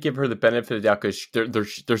want to give her the benefit of the doubt because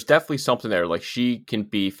there's definitely something there. Like she can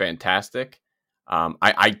be fantastic.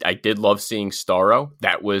 I did love seeing Starro.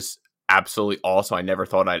 That was absolutely awesome. I never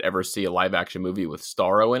thought I'd ever see a live action movie with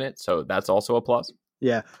Starro in it, so that's also a plus.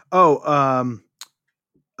 Yeah. Oh,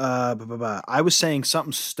 I was saying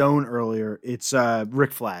something Stone earlier. It's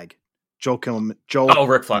Rick Flag, Joel Kilman. Oh,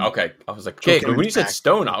 Rick Flag. Okay, I was like, okay. When you said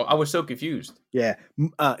Stone, I was so confused. Yeah.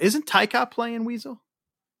 Isn't Taika playing Weasel?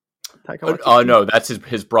 No, that's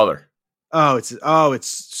his brother. Oh, it's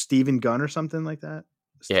Stephen Gunn or something like that.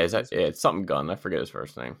 Yeah, it's something Gunn. I forget his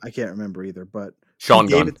first name. I can't remember either, but Sean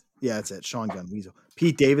Gunn. Yeah, that's it. Sean Gunn, Weasel.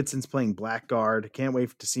 Pete Davidson's playing Blackguard. Can't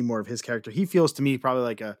wait to see more of his character. He feels to me probably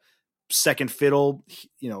like a second fiddle,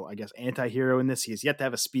 I guess anti-hero in this. He has yet to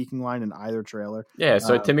have a speaking line in either trailer. Yeah,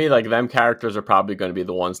 so to me, like them characters are probably going to be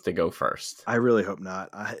the ones to go first. I really hope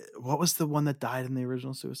not. What was the one that died in the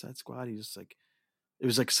original Suicide Squad? He just like, it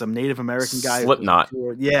was like some Native American guy. Slipknot.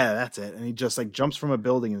 Yeah, that's it. And he just like jumps from a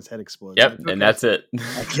building and his head explodes. Yep, and that's it.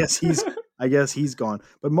 I guess he's gone.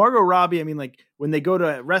 But Margot Robbie, I mean, like when they go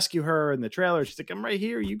to rescue her in the trailer, she's like, I'm right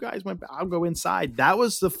here. You guys I'll go inside. That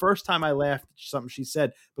was the first time I laughed at something she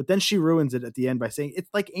said. But then she ruins it at the end by saying, it's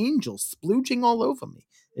like angels splooging all over me.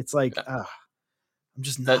 It's like, I'm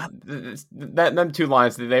just not. Them 2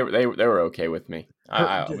 lines, they were okay with me.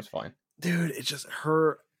 I was fine. Dude, it's just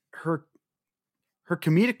her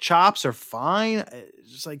comedic chops are fine.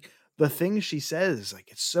 It's just like the things she says, like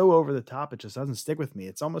it's so over the top. It just doesn't stick with me.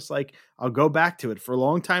 It's almost like I'll go back to it for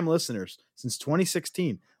long-time listeners since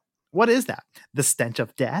 2016. What is that? The stench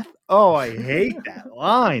of death? Oh, I hate that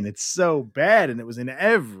line. It's so bad. And it was in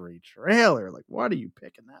every trailer. Like, what are you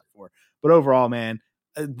picking that for? But overall, man,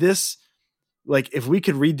 this, like, if we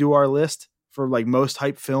could redo our list for like most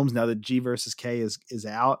hype films now that G versus K is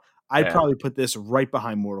out, I'd probably put this right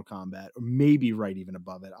behind Mortal Kombat, or maybe right even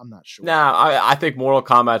above it. I'm not sure. Nah, I think Mortal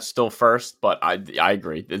Kombat's still first, but I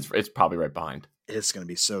agree. It's probably right behind. It's going to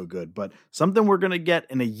be so good, but something we're going to get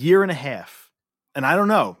in a year and a half. And I don't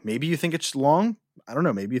know, maybe you think it's long. I don't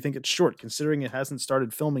know. Maybe you think it's short, considering it hasn't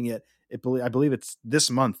started filming yet. I believe it's this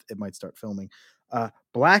month it might start filming.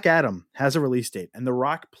 Black Adam has a release date, and The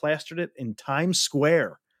Rock plastered it in Times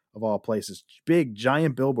Square, of all places. Big,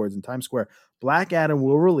 giant billboards in Times Square. Black Adam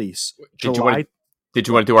will release July. Did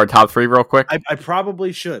you want to do our top 3 real quick? I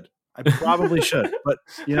probably should. But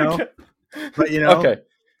okay.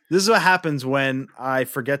 This is what happens when I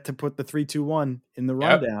forget to put the 3, 2, 1 in the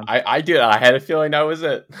rundown. I did. I had a feeling that was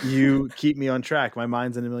it. You keep me on track. My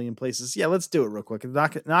mind's in a million places. Yeah, let's do it real quick.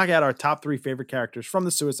 Knock out our top 3 favorite characters from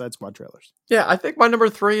the Suicide Squad trailers. Yeah, I think my number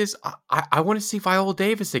 3 is I want to see Viola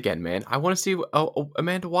Davis again, man. I want to see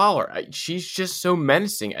Amanda Waller. She's just so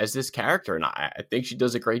menacing as this character, and I think she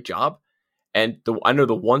does a great job. And I know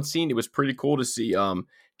the one scene, it was pretty cool to see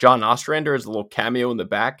John Ostrander as a little cameo in the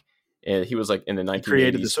back. And he was like in the 1980s. He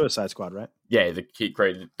created the Suicide Squad, right? Yeah, he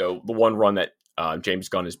created the one run that James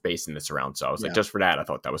Gunn is basing this around. So I was like, just for that, I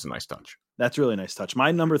thought that was a nice touch. That's a really nice touch.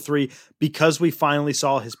 My number 3, because we finally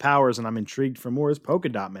saw his powers and I'm intrigued for more, is Polka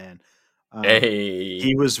Dot Man.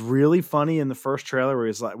 He was really funny in the first trailer where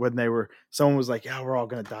he's like, someone was like, yeah, we're all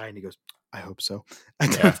going to die. And he goes, I hope so.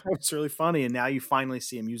 And that was really funny. And now you finally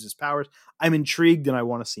see him use his powers. I'm intrigued and I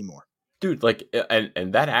want to see more. Dude, like,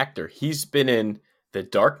 and that actor, he's been in The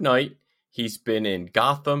Dark Knight. He's been in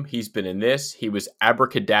Gotham. He's been in this. He was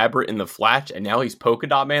Abracadabra in The Flash, and now he's Polka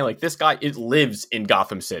Dot Man. Like, this guy lives in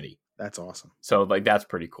Gotham City. That's awesome. So, like, that's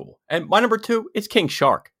pretty cool. And my number 2 is King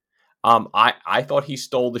Shark. I thought he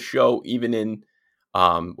stole the show even in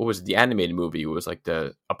what was it, the animated movie? It was like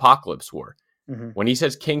the Apocalypse War. Mm-hmm. When he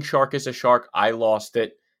says King Shark is a shark, I lost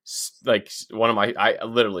it. Like,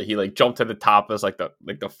 he like jumped to the top as like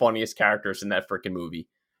the funniest characters in that freaking movie.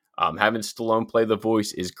 Having Stallone play the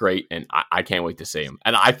voice is great, and I can't wait to see him.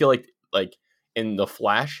 And I feel like in The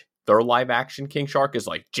Flash, their live action King Shark is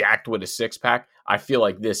like jacked with a 6-pack. I feel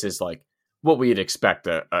like this is like what we'd expect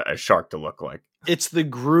a shark to look like. It's the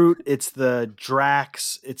Groot, it's the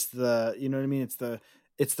Drax, it's the, you know what I mean?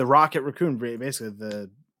 It's the Rocket Raccoon, basically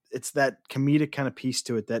it's that comedic kind of piece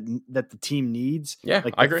to it that the team needs. Yeah,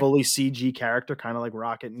 like I agree. Fully CG character, kind of like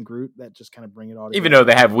Rocket and Groot, that just kind of bring it all together. Even though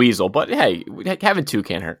they have Weasel, but hey, having 2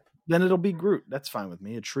 can't hurt. Then it'll be Groot. That's fine with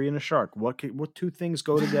me. A tree and a shark. What 2 things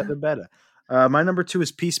go together better? My number 2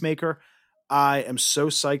 is Peacemaker. I am so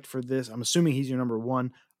psyched for this. I'm assuming he's your number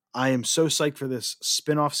 1. I am so psyched for this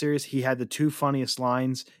spin-off series. He had the 2 funniest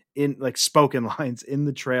lines in, like, spoken lines in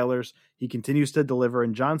the trailers. He continues to deliver.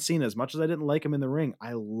 And John Cena, as much as I didn't like him in the ring,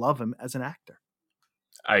 I love him as an actor.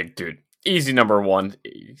 Dude, easy number 1.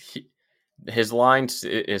 His lines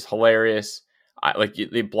is hilarious. Like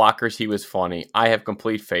the blockers, he was funny. I have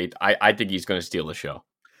complete faith. I think he's going to steal the show.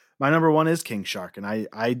 My number 1 is King Shark, and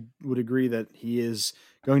I would agree that he is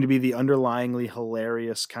going to be the underlyingly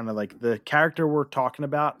hilarious kind of like the character we're talking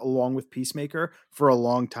about, along with Peacemaker, for a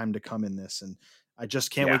long time to come in this. And I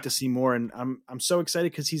just can't wait to see more. And I'm so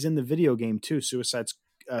excited because he's in the video game too. Suicide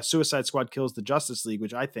Squad Kills the Justice League,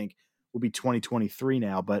 which I think will be 2023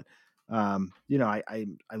 now. But I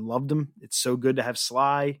loved him. It's so good to have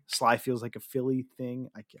Sly. Sly feels like a Philly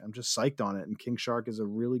thing. I'm just psyched on it. And King Shark is a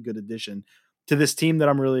really good addition to this team that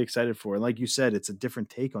I'm really excited for. And like you said, it's a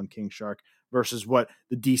different take on King Shark versus what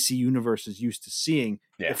the DC universe is used to seeing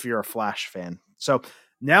if you're a Flash fan. So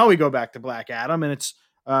now we go back to Black Adam, and it's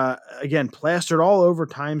again plastered all over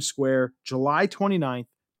Times Square, July 29th,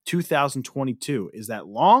 2022. Is that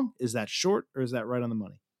long? Is that short? Or is that right on the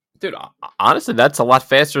money? Dude, honestly, that's a lot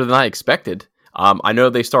faster than I expected. I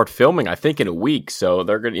know they start filming, I think, in a week. So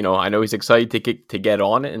they're going to, I know he's excited to get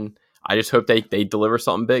on it, and I just hope they deliver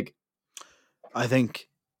something big. I think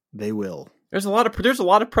they will. There's a lot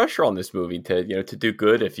of pressure on this movie to do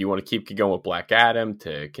good. If you want to keep going with Black Adam,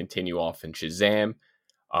 to continue off in Shazam,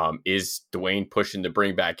 is Dwayne pushing to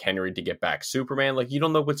bring back Henry to get back Superman? Like, you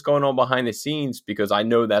don't know what's going on behind the scenes, because I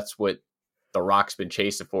know that's what The Rock's been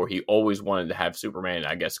chasing for. He always wanted to have Superman,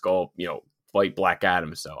 I guess, go fight Black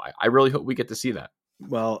Adam. So I really hope we get to see that.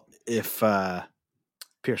 Well, if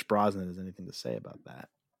Pierce Brosnan has anything to say about that.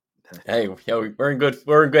 Hey, we're in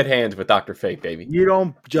good hands with Dr. Fate, baby. You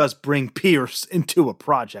don't just bring Pierce into a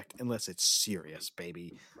project unless it's serious,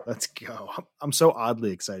 baby. Let's go. I'm so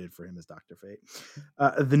oddly excited for him as Dr. Fate.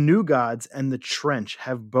 The New Gods and The Trench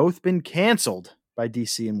have both been canceled by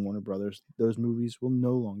DC and Warner Brothers. Those movies will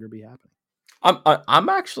no longer be happening. I'm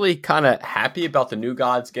actually kind of happy about the New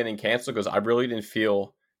Gods getting canceled because I really didn't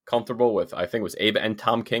feel comfortable with. I think it was Abe and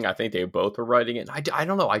Tom King. I think they both were writing it. I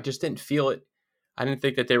don't know. I just didn't feel it. I didn't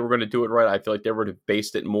think that they were going to do it right. I feel like they would have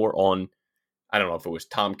based it more on. I don't know if it was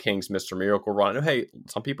Tom King's Mr. Miracle run. Hey,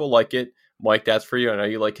 some people like it. Mike, that's for you. I know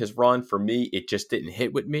you like his run. For me, it just didn't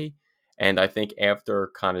hit with me. And I think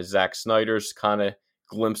after kind of Zack Snyder's kind of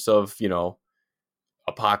glimpse of,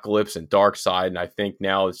 Apocalypse and Darkseid, and I think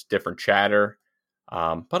now it's different chatter.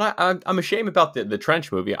 But I'm ashamed about the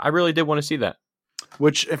Trench movie. I really did want to see that.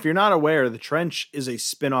 Which, if you're not aware, The Trench is a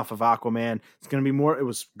spin-off of Aquaman. It was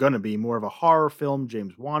going to be more of a horror film.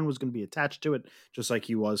 James Wan was going to be attached to it, just like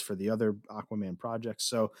he was for the other Aquaman projects.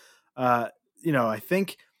 So, I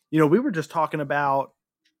think, we were just talking about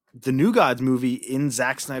the New Gods movie in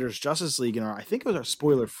Zack Snyder's Justice League, and I think it was our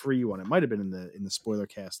spoiler-free one. It might have been in the spoiler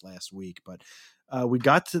cast last week, but we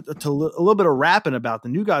got to a little bit of rapping about the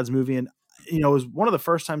New Gods movie, and it was one of the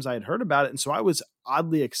first times I had heard about it. And so I was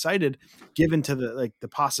oddly excited given to the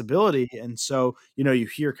possibility. And so, you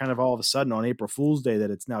hear kind of all of a sudden on April Fool's Day that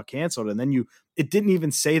it's now canceled. And then it didn't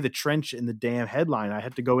even say The Trench in the damn headline. I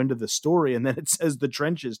had to go into the story and then it says The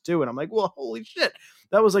Trenches too. And I'm like, well, holy shit.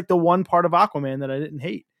 That was like the one part of Aquaman that I didn't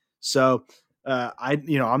hate. So I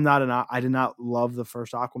did not love the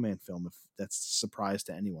first Aquaman film, if that's a surprise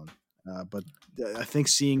to anyone. But I think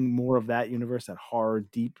seeing more of that universe, that horror,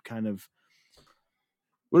 deep kind of,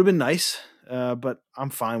 would have been nice, but I'm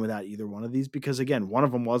fine without either one of these because, again, one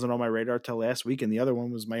of them wasn't on my radar till last week, and the other one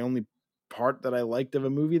was my only part that I liked of a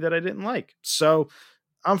movie that I didn't like. So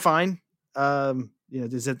I'm fine.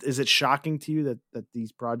 Is it shocking to you that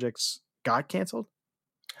these projects got canceled?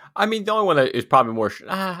 I mean, the only one that is probably more,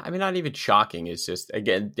 not even shocking. Is just,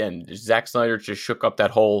 again, Zack Snyder just shook up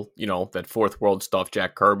that whole, that fourth world stuff,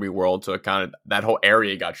 Jack Kirby world. So it kind of, that whole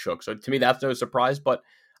area got shook. So to me, that's no surprise, but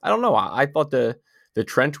I don't know. I thought the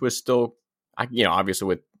Trench was still, obviously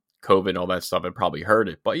with COVID and all that stuff, it probably hurt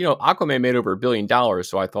it. But, Aquaman made over $1 billion.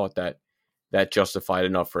 So I thought that justified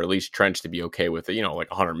enough for at least Trench to be okay with it, like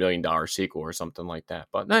 $100 million sequel or something like that.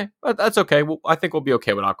 But but that's okay. I think we'll be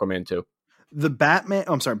okay with Aquaman too. Batman,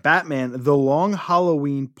 The Long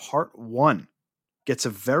Halloween Part 1 gets a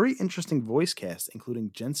very interesting voice cast,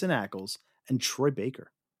 including Jensen Ackles and Troy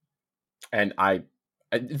Baker. And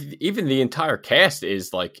even the entire cast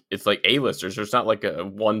is it's like A-listers. There's not like a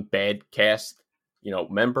one bad cast,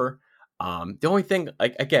 member. The only thing,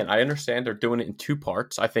 again, I understand they're doing it in two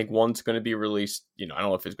parts. I think one's going to be released, I don't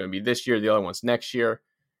know if it's going to be this year. The other one's next year.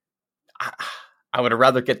 I would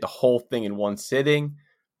rather get the whole thing in one sitting,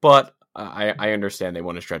 but I understand they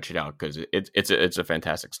want to stretch it out because it's a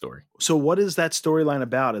fantastic story. So what is that storyline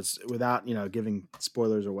about? Is without, giving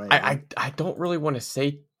spoilers away. I don't really want to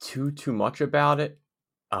say too much about it.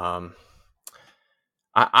 I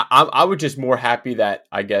was just more happy that,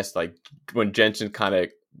 I guess, like when Jensen kind of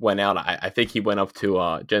went out, I think he went up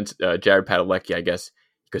to Jared Padalecki, I guess,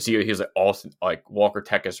 because he was like awesome, like Walker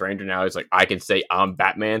Texas Ranger. Now he's like, I can say I'm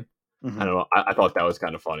Batman. Mm-hmm. I don't know. I thought that was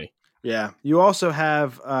kind of funny. Yeah. You also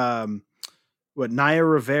have Naya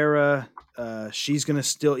Rivera. She's gonna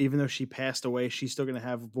still, even though she passed away, she's still gonna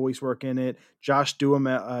have voice work in it. Josh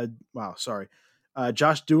Duhamel.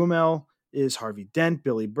 Josh Duhamel is Harvey Dent.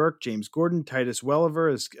 Billy Burke, James Gordon, Titus Welliver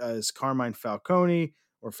is Carmine Falcone,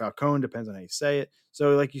 or Falcone, depends on how you say it.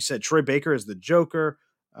 So, like you said, Troy Baker is the Joker.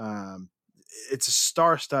 It's a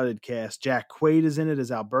star-studded cast. Jack Quaid is in it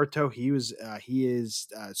as Alberto. He is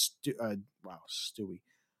Stewie.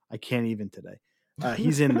 I can't even today.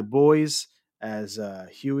 He's in The Boys as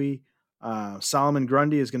Huey. Solomon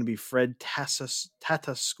Grundy is going to be Fred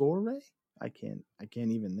Tatasciore. I can't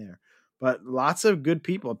even there. But lots of good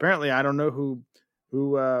people. Apparently, I don't know who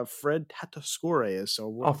Fred Tatasciore is.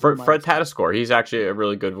 So Fred Tatasciore. He's actually a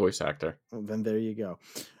really good voice actor. Well, then there you go.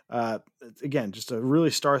 Again, just a really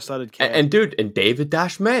star-studded cast. And David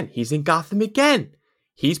Dashman, he's in Gotham again.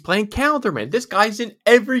 He's playing Calendarman. This guy's in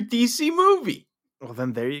every DC movie. Well,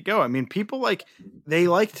 then there you go. I mean, people they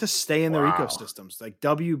like to stay in their ecosystems. Like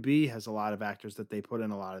WB has a lot of actors that they put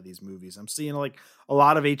in a lot of these movies. I'm seeing like a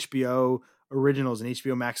lot of HBO originals and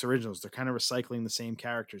HBO Max originals. They're kind of recycling the same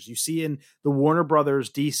characters. You see in the Warner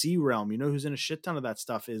Brothers DC realm, who's in a shit ton of that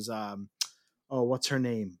stuff is, what's her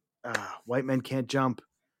name? White Men Can't Jump,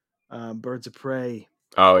 Birds of Prey.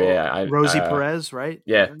 Oh yeah. Rosie Perez, right?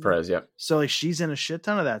 Yeah. Perez. Yeah. So like she's in a shit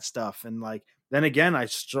ton of that stuff. And like, then again, I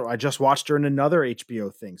just watched her in another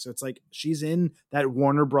HBO thing. So it's like she's in that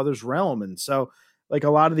Warner Brothers realm. And so like a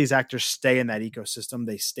lot of these actors stay in that ecosystem.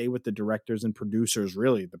 They stay with the directors and producers,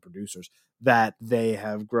 really the producers that they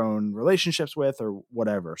have grown relationships with or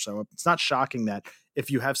whatever. So it's not shocking that if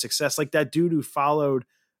you have success, like that dude who followed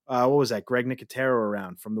what was that? Greg Nicotero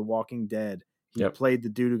around from The Walking Dead. He played the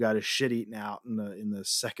dude who got his shit eaten out in the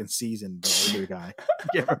second season. The older guy.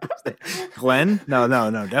 Can't remember his name. Glenn? No,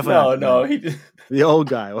 definitely. No. The old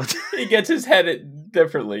guy. He gets his head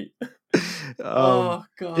differently. Oh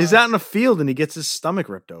God! He's out in the field and he gets his stomach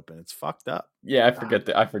ripped open. It's fucked up. Yeah, I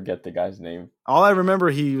forget the guy's name. All I remember,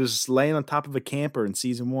 he was laying on top of a camper in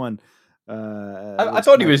season 1. I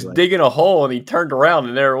thought he was digging a hole and he turned around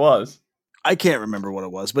and there it was. I can't remember what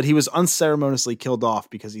it was, but he was unceremoniously killed off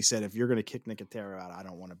because he said, if you're going to kick Nicotero out, I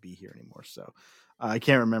don't want to be here anymore. So I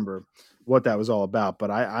can't remember what that was all about, but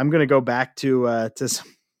I'm going to go back to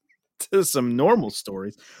some normal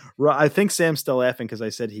stories. I think Sam's still laughing because I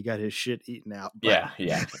said he got his shit eaten out. Yeah.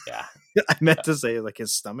 I meant to say like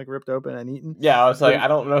his stomach ripped open and eaten. Yeah, I was like, I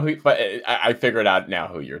don't know who, but I figured out now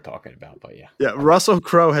who you're talking about. But yeah. Yeah, Russell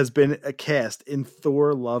Crowe has been cast in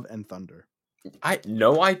Thor: Love and Thunder. I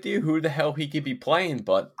no idea who the hell he could be playing,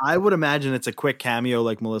 but I would imagine it's a quick cameo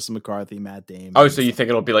like Melissa McCarthy, Matt Damon. Oh, so you think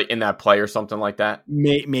it'll be like in that play or something like that?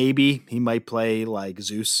 Maybe he might play like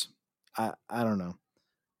Zeus. I don't know.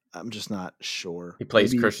 I'm just not sure. He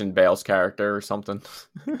plays Christian Bale's character or something.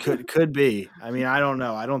 could be. I mean, I don't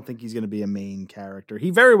know. I don't think he's going to be a main character.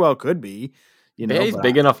 He very well could be. Yeah, he's a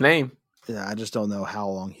big enough name. Yeah, I just don't know how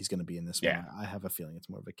long he's going to be in this one. I have a feeling it's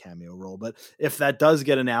more of a cameo role. But if that does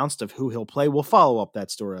get announced of who he'll play, we'll follow up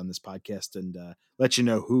that story on this podcast and let you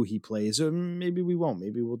know who he plays. Or maybe we won't.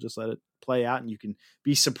 Maybe we'll just let it play out, and you can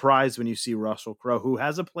be surprised when you see Russell Crowe, who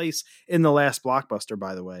has a place in the last blockbuster,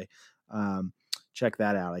 by the way. Check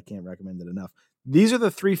that out. I can't recommend it enough. These are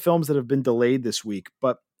the 3 films that have been delayed this week,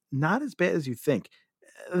 but not as bad as you think.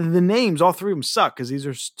 The names, all 3 of them suck because these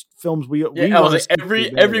are films we like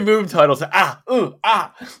every movie title says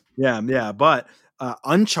Yeah. But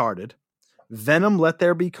Uncharted, Venom: Let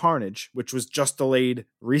There Be Carnage, which was just delayed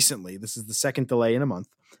recently. This is the second delay in a month,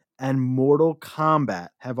 and Mortal Kombat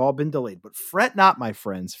have all been delayed. But fret not, my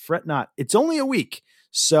friends, fret not. It's only a week.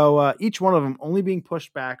 So each one of them only being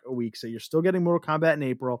pushed back a week. So you're still getting Mortal Kombat in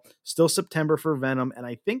April, still September for Venom, and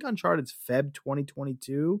I think Uncharted's Feb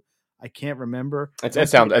 2022. I can't remember. That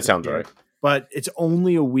sounds right. But it's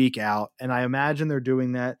only a week out, and I imagine they're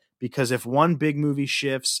doing that because if one big movie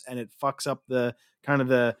shifts and it fucks up the kind of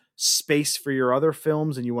the space for your other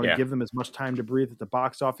films, and you want to give them as much time to breathe at the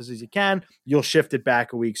box office as you can, you'll shift it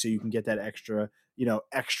back a week so you can get that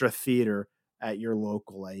extra theater at your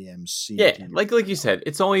local AMC. Yeah, like you said,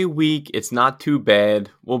 it's only a week. It's not too bad.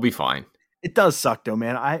 We'll be fine. It does suck though,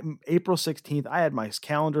 man. April 16th, I had my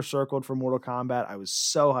calendar circled for Mortal Kombat. I was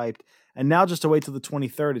so hyped. And now just to wait till the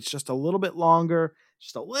 23rd, it's just a little bit longer,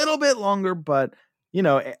 but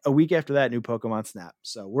a week after that, new Pokemon Snap.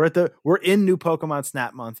 So we're in new Pokemon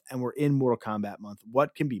Snap month and we're in Mortal Kombat month.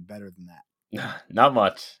 What can be better than that? Not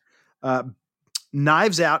much.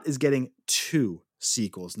 Knives Out is getting 2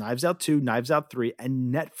 sequels, Knives Out 2, Knives Out 3,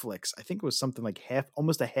 and Netflix. I think it was something like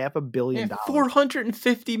almost $500 million.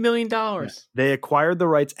 $450 million. Yeah. They acquired the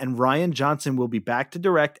rights, and Rian Johnson will be back to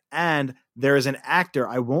direct. And there is an actor,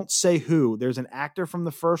 I won't say who, there's an actor from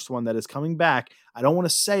the first one that is coming back. I don't want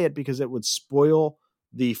to say it because it would spoil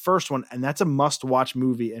the first one, and that's a must-watch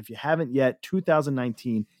movie. And if you haven't yet,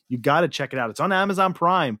 2019, you got to check it out. It's on Amazon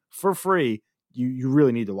Prime for free. You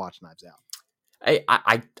really need to watch Knives Out.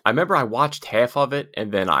 I remember I watched half of it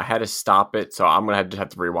and then I had to stop it, so I'm gonna just have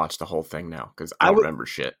to rewatch the whole thing now because I don't remember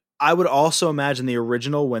shit. I would also imagine the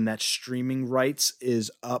original, when that streaming rights is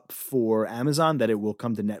up for Amazon, that it will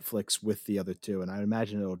come to Netflix with the other 2, and I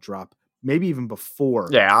imagine it'll drop maybe even before.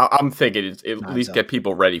 Yeah, I'm thinking it at least get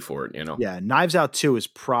people ready for it, Yeah, Knives Out 2 is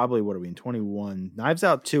probably, what are we in, 21? Knives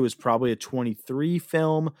Out 2 is probably a 23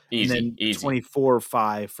 film. Easy, and then 24 or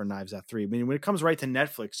 5 for Knives Out 3. I mean, when it comes right to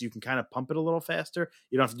Netflix, you can kind of pump it a little faster.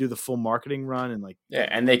 You don't have to do the full marketing run.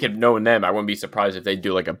 And they could, knowing them, I wouldn't be surprised if they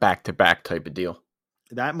do like a back-to-back type of deal.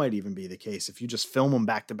 That might even be the case. If you just film them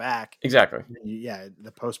back to back. Exactly. Yeah,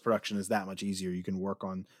 the post-production is that much easier. You can work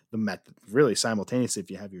on the method really simultaneously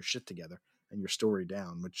if you have your shit together and your story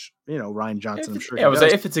down, which, Rian Johnson, I'm sure. Yeah,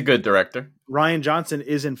 if it's a good director. Rian Johnson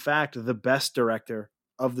is, in fact, the best director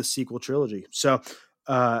of the sequel trilogy. So,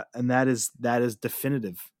 and that is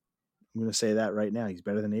definitive. I'm going to say that right now. He's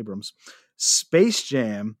better than Abrams. Space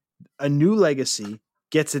Jam: A New Legacy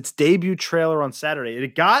gets its debut trailer on Saturday.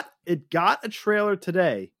 It got a trailer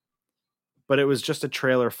today, but it was just a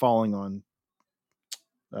trailer falling on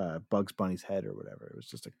Bugs Bunny's head or whatever. It was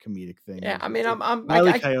just a comedic thing. Yeah, I mean, I'm Wile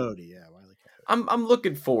E. Coyote. Yeah, Wile E. Coyote. I'm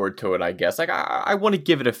looking forward to it, I guess. Like I want to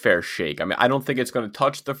give it a fair shake. I mean, I don't think it's going to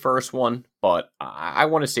touch the first one, but I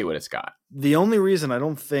want to see what it's got. The only reason I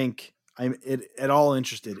don't think I'm at all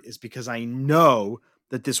interested is because I know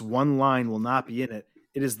that this one line will not be in it.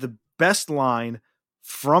 It is the best line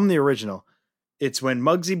from the original. It's when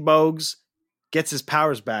Muggsy Bogues gets his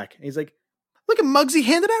powers back. And he's like, look at Muggsy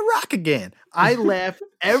handing that rock again. I laugh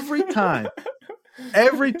every time.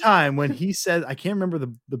 Every time when he says, I can't remember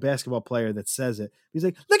the basketball player that says it. He's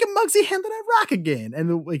like, look at Muggsy handing that rock again.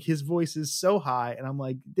 And like his voice is so high. And I'm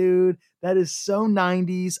like, dude, that is so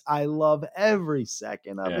 90s. I love every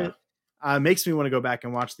second of it. Makes me want to go back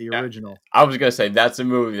and watch the original. I was going to say, that's a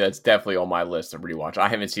movie that's definitely on my list to rewatch. I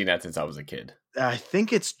haven't seen that since I was a kid. I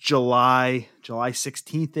think it's July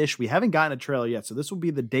 16th-ish. We haven't gotten a trailer yet. So this will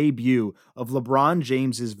be the debut of LeBron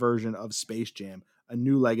James's version of Space Jam. A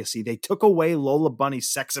new legacy. They took away Lola Bunny's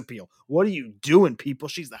sex appeal. What are you doing, people?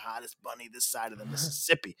 She's the hottest bunny this side of the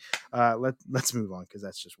Mississippi. Let's move on because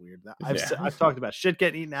that's just weird. I've talked about shit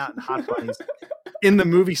getting eaten out and hot bunnies in the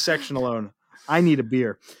movie section alone. I need a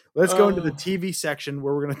beer. Let's go into the TV section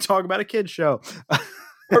where we're going to talk about a kid's show.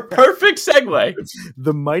 Perfect segue.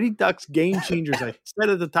 The Mighty Ducks Game Changers. I said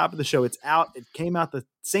at the top of the show, it's out. It came out the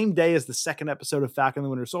same day as the second episode of Falcon and the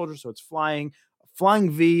Winter Soldier, so it's flying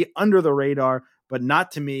V under the radar. But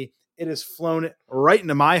not to me. It has flown right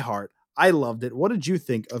into my heart. I loved it. What did you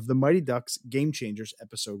think of the Mighty Ducks Game Changers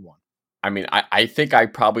episode 1? I mean, I think I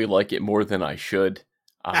probably like it more than I should.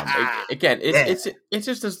 It's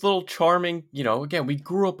just this little charming, again, we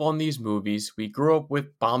grew up on these movies. We grew up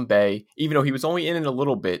with Bombay, even though he was only in it a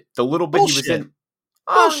little bit. The little bit Bullshit. He was in.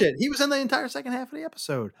 Bullshit. He was in the entire second half of the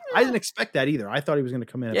episode. I didn't expect that either. I thought he was going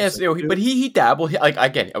to come in. Yes, but he dabbled. What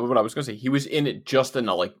I was going to say, he was in it just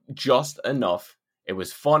enough. It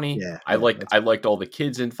was funny. Yeah, I liked all the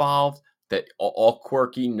kids involved. That all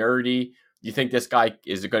quirky, nerdy. You think this guy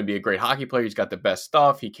is going to be a great hockey player? He's got the best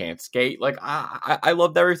stuff. He can't skate. I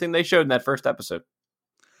loved everything they showed in that first episode.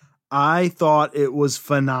 I thought it was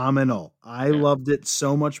phenomenal. I loved it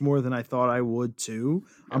so much more than I thought I would too.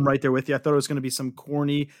 I'm right there with you. I thought it was going to be some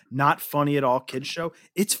corny, not funny at all kids show.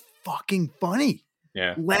 It's fucking funny.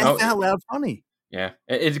 Yeah, laugh out loud funny. Yeah,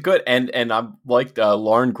 it's good, and I liked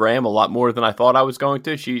Lauren Graham a lot more than I thought I was going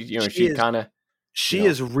to. She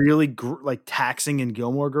is really taxing in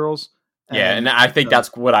Gilmore Girls. And I think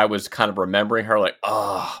that's what I was kind of remembering her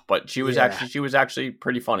but she was actually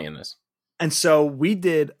pretty funny in this. And so we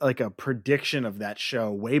did like a prediction of that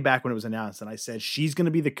show way back when it was announced, and I said she's going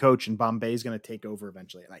to be the coach and Bombay's going to take over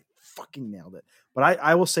eventually, and I fucking nailed it. But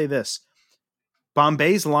I will say this: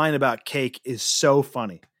 Bombay's line about cake is so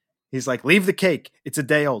funny. He's like, leave the cake. It's a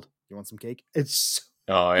day old. You want some cake? It's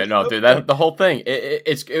dude, that the whole thing.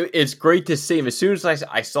 It's great to see him. As soon as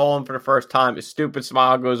I saw him for the first time, his stupid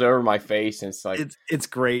smile goes over my face, and it's like it's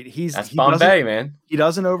great. That's Bombay, man. He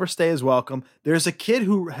doesn't overstay his welcome. There's a kid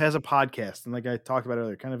who has a podcast, and like I talked about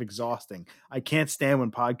earlier, kind of exhausting. I can't stand when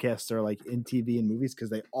podcasts are like in TV and movies because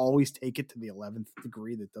they always take it to the 11th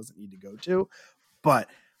degree that doesn't need to go to. But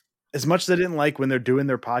as much as I didn't like when they're doing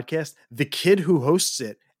their podcast, the kid who hosts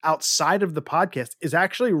it outside of the podcast is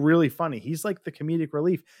actually really funny. He's like the comedic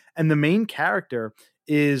relief, and the main character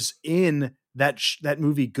is in that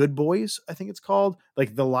movie Good Boys, I think it's called,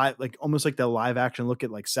 like almost like the live action look at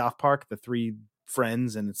like South Park, the three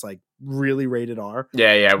friends, and it's like really rated R.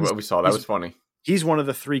 Yeah, we saw that was funny. He's one of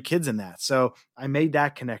the three kids in that, so I made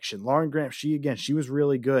that connection. Lauren Graham, she was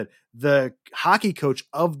really good. The hockey coach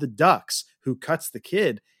of the Ducks who cuts the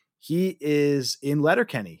kid, he is in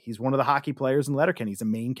Letterkenny. He's one of the hockey players in Letterkenny. He's a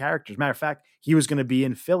main character. As a matter of fact, he was going to be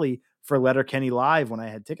in Philly for Letterkenny Live when I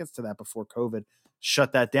had tickets to that before COVID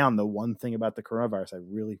shut that down. The one thing about the coronavirus I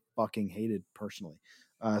really fucking hated personally.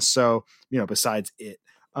 Besides it,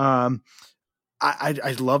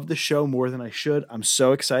 I love the show more than I should. I'm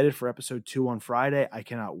so excited for episode 2 on Friday. I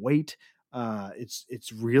cannot wait.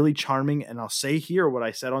 It's really charming. And I'll say here what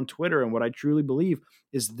I said on Twitter and what I truly believe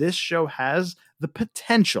is this show has the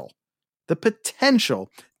potential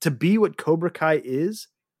to be what Cobra Kai is,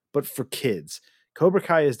 but for kids. Cobra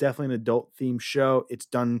Kai is definitely an adult themed show. It's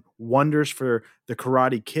done wonders for the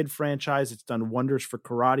Karate Kid franchise. It's done wonders for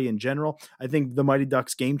karate in general. I think the Mighty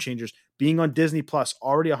Ducks Game Changers being on Disney Plus,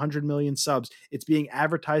 already 100 million subs. It's being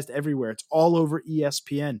advertised everywhere. It's all over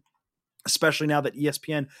ESPN, especially now that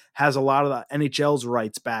ESPN has a lot of the NHL's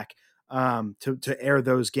rights back to air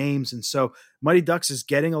those games. And so Mighty Ducks is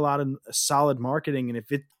getting a lot of solid marketing. And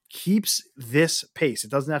if it keeps this pace,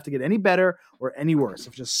 it doesn't have to get any better or any worse.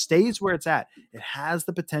 If it just stays where it's at, it has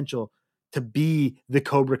the potential to be the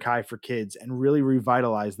Cobra Kai for kids and really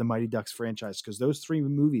revitalize the Mighty Ducks franchise. Because those 3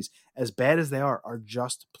 movies, as bad as they are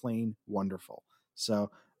just plain wonderful.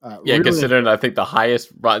 So really, considering I think the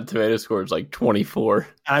highest Rotten Tomatoes score is like 24.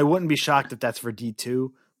 And I wouldn't be shocked if that's for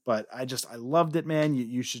D2, but I loved it, man.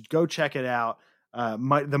 You should go check it out.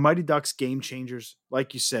 The Mighty Ducks Game Changers,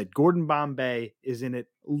 like you said, Gordon Bombay is in it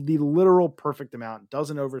the literal perfect amount.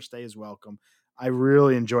 Doesn't overstay his welcome. I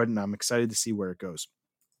really enjoyed it, and I'm excited to see where it goes.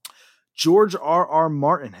 George R.R.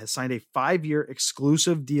 Martin has signed a 5-year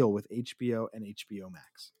exclusive deal with HBO and HBO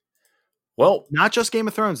Max. Well, not just Game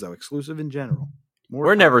of Thrones, though, exclusive in general.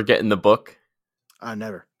 We're never getting the book.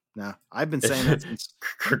 Never. No, I've been saying that since.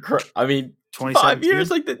 I mean, 5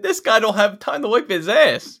 years. Like this guy don't have time to wipe his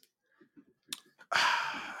ass.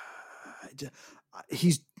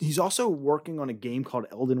 He's also working on a game called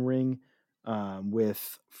Elden Ring,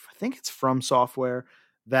 with I think it's From Software.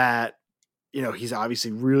 That he's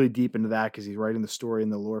obviously really deep into that because he's writing the story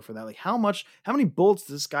and the lore for that. Like, how many bullets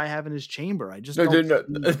does this guy have in his chamber? I just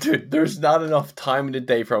dude, there's not enough time in the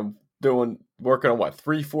day from working on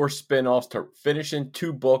 3-4 spin-offs to finishing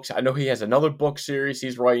 2 books. I know he has another book series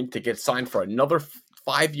he's writing to get signed for another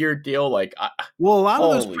 5-year deal. Like, a lot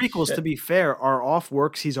of those prequels, to be fair, are off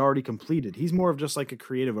works he's already completed. He's more of just like a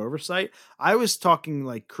creative oversight. I was talking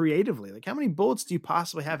like creatively, like how many bullets do you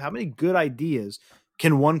possibly have? How many good ideas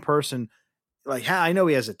can one person, like, I know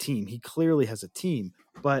he has a team. He clearly has a team,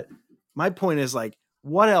 but my point is, like,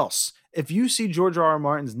 what else? If you see George R.R.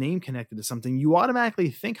 Martin's name connected to something, you automatically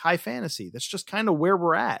think high fantasy. That's just kind of where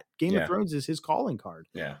we're at. Game of Thrones is his calling card.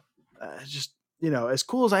 Yeah. Just, as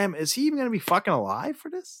cool as I am, is he even going to be fucking alive for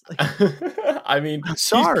this? Like, I mean, I'm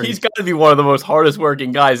sorry. He's got to be one of the most hardest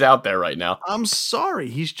working guys out there right now. I'm sorry.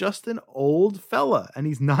 He's just an old fella, and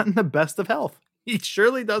he's not in the best of health. He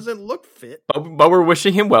surely doesn't look fit. But we're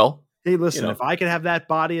wishing him well. Hey, listen, if I could have that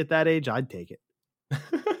body at that age, I'd take it.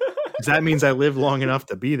 Because that means I live long enough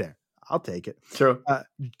to be there. I'll take it. True.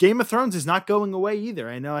 Game of Thrones is not going away either.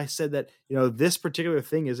 I know I said that, this particular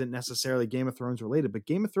thing isn't necessarily Game of Thrones related, but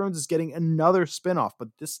Game of Thrones is getting another spinoff, but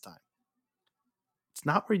this time it's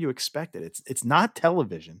not where you expect it. It's not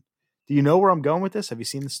television. Do you know where I'm going with this? Have you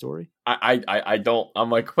seen the story? I don't. I'm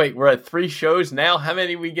like, wait, we're at 3 shows now. How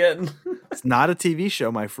many we getting? It's not a TV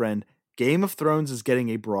show, my friend. Game of Thrones is getting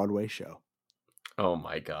a Broadway show. Oh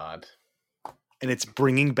my God. And it's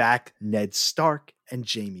bringing back Ned Stark and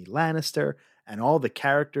Jaime Lannister and all the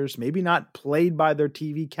characters, maybe not played by their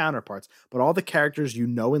TV counterparts, but all the characters you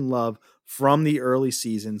know and love from the early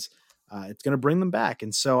seasons. It's going to bring them back.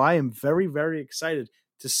 And so I am very, very excited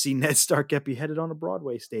to see Ned Stark get beheaded on a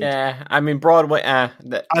Broadway stage. Yeah, I mean, Broadway,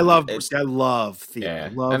 I love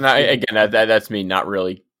theater. Yeah. That's me, not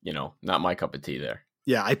really, not my cup of tea there.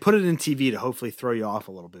 Yeah, I put it in TV to hopefully throw you off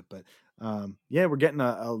a little bit. But we're getting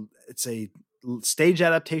it's a stage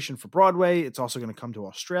adaptation for Broadway. It's also going to come to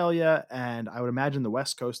Australia, and I would imagine the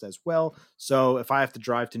West Coast as well. So if I have to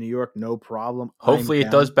drive to New York, no problem. Hopefully it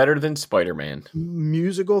does better than Spider-Man.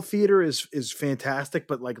 Musical theater is fantastic,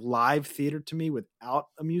 but like live theater to me without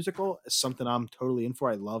a musical is something I'm totally in for.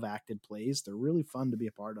 I love acted plays. They're really fun to be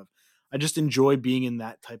a part of. I just enjoy being in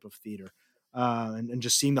that type of theater. And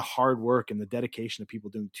just seeing the hard work and the dedication of people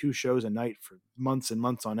doing 2 shows a night for months and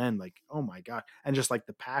months on end, like, oh my God. And just like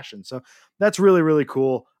the passion. So that's really, really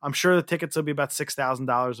cool. I'm sure the tickets will be about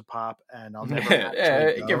 $6,000 a pop, and I'll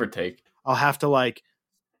never give or take. I'll have to like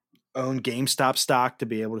own GameStop stock to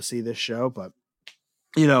be able to see this show, but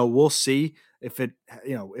we'll see if it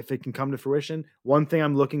can come to fruition. One thing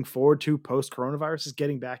I'm looking forward to post coronavirus is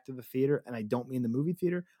getting back to the theater. And I don't mean the movie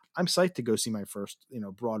theater. I'm psyched to go see my first,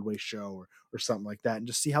 Broadway show or something like that, and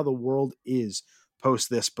just see how the world is post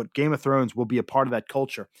this. But Game of Thrones will be a part of that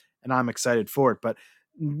culture, and I'm excited for it. But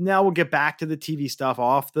now we'll get back to the TV stuff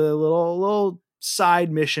off the little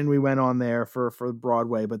side mission we went on there for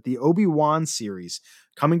Broadway. But the Obi-Wan series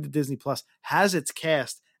coming to Disney Plus has its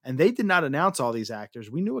cast, and they did not announce all these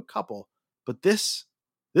actors. We knew a couple, but this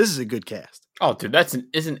is a good cast. Oh, dude, that's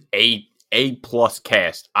an A+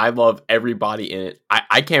 cast. I love everybody in it.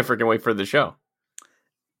 I can't freaking wait for the show.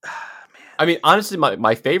 Man. I mean, honestly,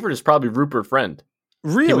 my favorite is probably Rupert Friend.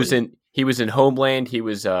 Really? He was in Homeland. He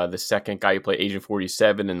was the second guy who played Agent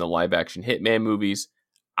 47 in the live action Hitman movies.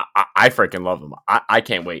 I freaking love him. I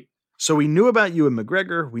can't wait. So we knew about Ewan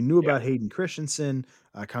McGregor. We knew about Hayden Christensen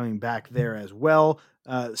coming back there as well.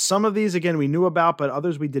 Some of these, again, we knew about, but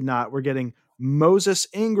others we did not. We're getting Moses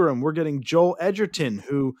Ingram. We're getting Joel Edgerton,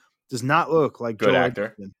 who does not look like good Joel actor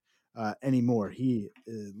Edgerton, anymore. He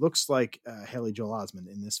looks like Haley Joel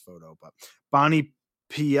Osment in this photo. But Bonnie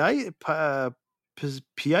Piais, I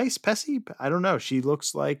don't know. She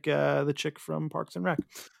looks like the chick from Parks and Rec,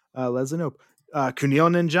 Leslie Knope. Kumail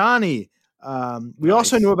Nanjiani. We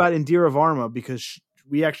also knew about Indira Varma because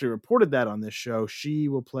we actually reported that on this show. She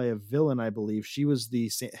will play a villain, I believe. She was the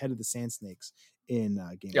head of the Sand Snakes in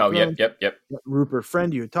Game Oh, of Thrones. yep. Rupert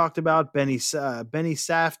Friend, you had talked about. Benny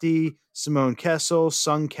Safdie, Simone Kessel,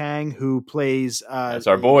 Sung Kang, who plays That's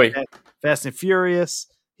our boy. Fast and Furious.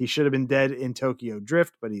 He should have been dead in Tokyo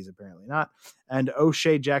Drift, but he's apparently not. And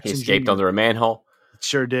O'Shea Jackson He escaped Jr. under a manhole.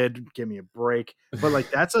 Sure did. Give me a break. But like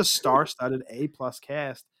that's a star-studded A+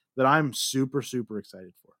 cast that I'm super, super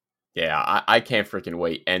excited for. Yeah, I can't freaking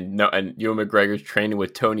wait. And Ewan McGregor's training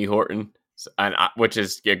with Tony Horton, which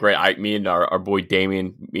is great. Me and our boy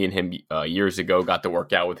Damien, me and him years ago got to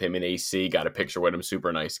work out with him in AC. Got a picture with him.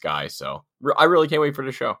 Super nice guy. So I really can't wait for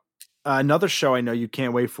the show. Another show I know you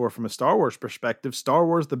can't wait for from a Star Wars perspective, Star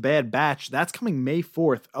Wars The Bad Batch. That's coming May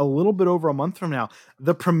 4th, a little bit over a month from now.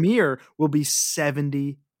 The premiere will be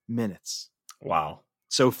 70 minutes. Wow.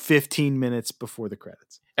 So 15 minutes before the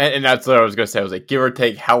credits. And that's what I was going to say. I was like, give or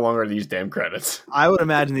take, how long are these damn credits? I would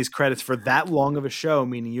imagine these credits for that long of a show,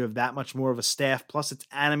 meaning you have that much more of a staff, plus it's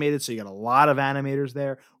animated, so you got a lot of animators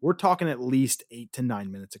there. We're talking at least 8 to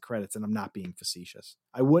 9 minutes of credits, and I'm not being facetious.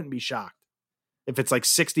 I wouldn't be shocked if it's like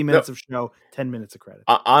 60 minutes of show, 10 minutes of credits.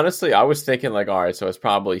 Honestly, I was thinking like, all right, so it's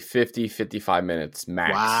probably 50, 55 minutes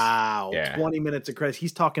max. Wow. Yeah. 20 minutes of credits.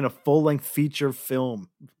 He's talking a full-length feature film.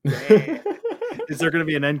 Is there going to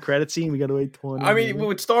be an end credit scene? We got to wait 20 I mean,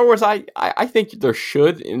 with Star Wars, I think there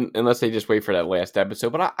should, unless they just wait for that last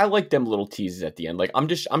episode. But I like them little teases at the end. Like, I'm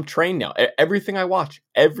trained now. Everything I watch,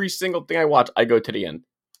 every single thing I watch, I go to the end.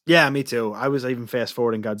 Yeah, me too. I was even fast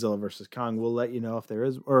forwarding Godzilla versus Kong. We'll let you know if there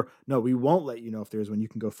is, or no, we won't let you know if there is when you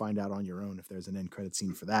can go find out on your own if there's an end credit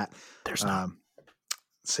scene for that. There's not.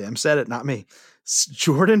 Sam said it, not me.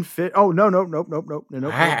 Jordan Fit. Oh, no.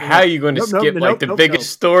 How are you going to skip the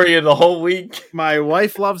biggest story of the whole week? My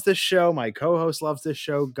wife loves this show. My co-host loves this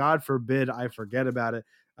show. God forbid I forget about it.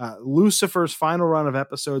 Lucifer's final run of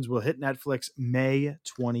episodes will hit Netflix May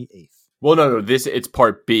 28th. Well, no. It's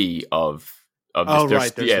part B of this. Oh,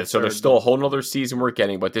 right. So there's still a whole nother season we're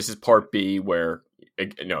getting, but this is part B where,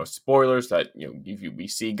 spoilers that, we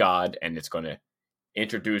see God, and it's going to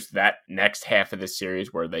introduce that next half of the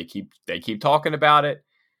series where they keep talking about it.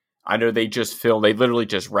 I know they literally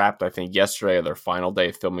just wrapped, I think yesterday, their final day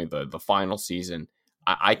of filming the final season.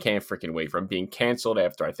 I can't freaking wait for them being canceled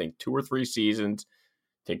after I think 2 or 3 seasons,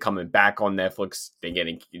 to coming back on Netflix, then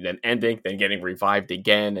ending, then getting revived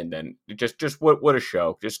again, and then just what a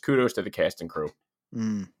show. Just kudos to the cast and crew.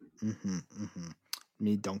 Me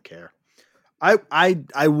don't care. I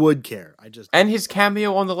would care. And his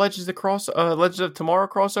cameo on the Legends of Tomorrow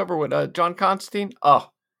crossover with John Constantine.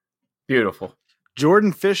 Oh, beautiful.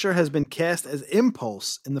 Jordan Fisher has been cast as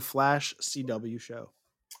Impulse in the Flash CW show.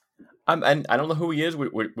 And I don't know who he is,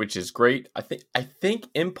 which is great. I think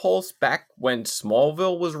Impulse, back when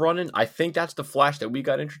Smallville was running, I think that's the Flash that we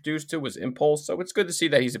got introduced to, was Impulse. So it's good to see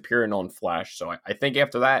that he's appearing on Flash. So I think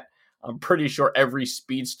after that, I'm pretty sure every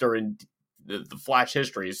speedster in the Flash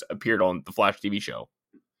histories appeared on the Flash TV show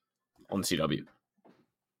on the CW.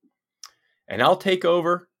 And I'll take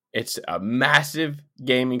over. It's a massive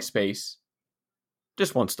gaming space.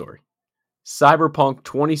 Just one story. Cyberpunk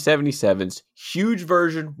 2077's huge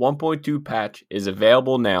version 1.2 patch is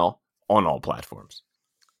available now on all platforms.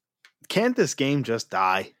 Can't this game just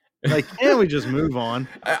die? Like, can't we just move on?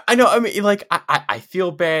 I know. I mean, like, I feel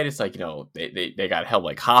bad. It's like, they got held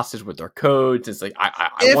like hostage with their codes. It's like,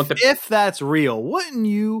 if that's real, wouldn't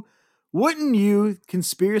you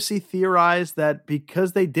conspiracy theorize that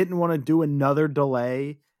because they didn't want to do another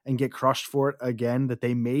delay and get crushed for it again, that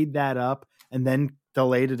they made that up and then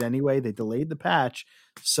delayed it anyway? They delayed the patch.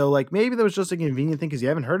 So like, maybe that was just a convenient thing because you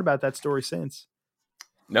haven't heard about that story since.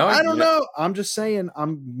 No, I don't know. I'm just saying.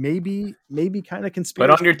 I'm maybe kind of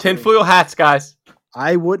conspiracy. Put on your tinfoil hats, guys.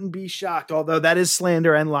 I wouldn't be shocked, although that is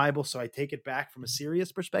slander and libel, so I take it back from a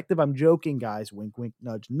serious perspective. I'm joking, guys. Wink, wink,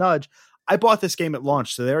 nudge, nudge. I bought this game at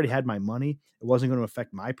launch, so they already had my money. It wasn't going to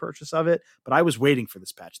affect my purchase of it, but I was waiting for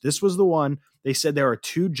this patch. This was the one. They said there are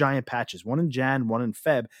 2 giant patches, one in Jan, one in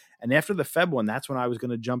Feb. And after the Feb one, that's when I was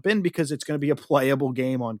going to jump in because it's going to be a playable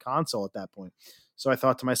game on console at that point. So I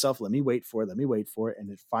thought to myself, let me wait for it.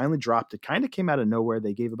 And it finally dropped. It kind of came out of nowhere.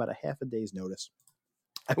 They gave about a half a day's notice.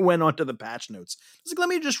 I went on to the patch notes. I was like, let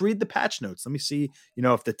me just read the patch notes. Let me see,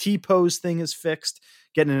 if the T-pose thing is fixed,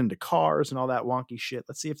 getting into cars and all that wonky shit.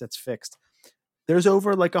 Let's see if that's fixed. There's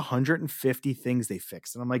over like 150 things they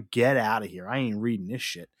fixed. And I'm like, get out of here. I ain't reading this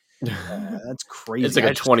shit. That's crazy. It's like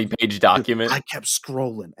a 20-page document. I kept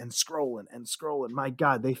scrolling. My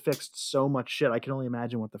God, they fixed so much shit. I can only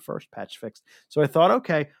imagine what the first patch fixed. So I thought,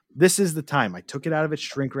 okay, this is the time. I took it out of its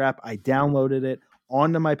shrink wrap. I downloaded it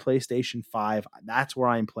onto my PlayStation 5. That's where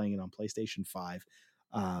I am playing it, on PlayStation 5.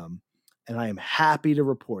 And I am happy to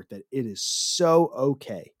report that it is so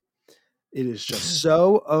okay. It is just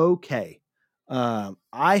so okay.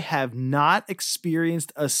 I have not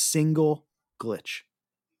experienced a single glitch.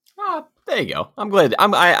 There you go. I'm glad.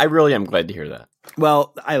 I really am glad to hear that.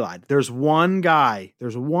 Well, I lied. There's one guy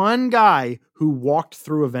who walked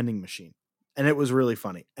through a vending machine, and it was really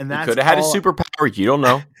funny. And He that's could have had a all- superpower. You don't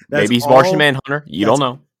know. That's Maybe he's all- Martian Manhunter. You don't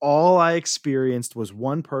that's know. all I experienced was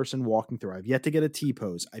one person walking through. I've yet to get a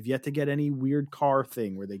T-pose. I've yet to get any weird car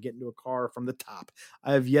thing where they get into a car from the top.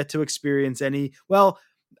 I have yet to experience any. Well,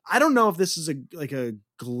 I don't know if this is a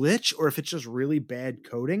glitch or if it's just really bad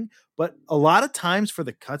coding, but a lot of times for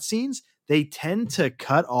the cutscenes, they tend to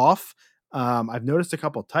cut off. I've noticed a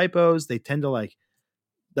couple typos. They tend to like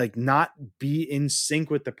not be in sync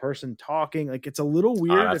with the person talking. Like it's a little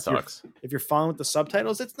weird That if sucks. you're following with the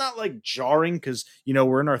subtitles. It's not like jarring because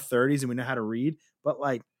we're in our 30s and we know how to read, but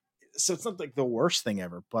like so it's not like the worst thing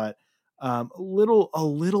ever, but a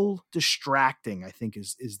little distracting, I think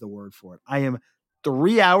is the word for it. I am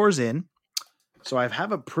 3 hours in, so I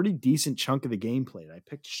have a pretty decent chunk of the game played. I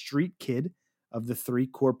picked Street Kid of the 3,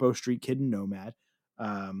 Corpo, Street Kid, and Nomad.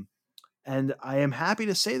 And I am happy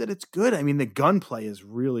to say that it's good. I mean, the gunplay is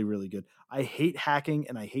really, really good. I hate hacking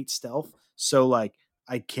and I hate stealth. So like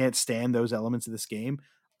I can't stand those elements of this game.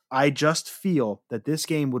 I just feel that this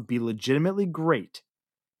game would be legitimately great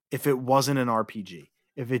if it wasn't an RPG.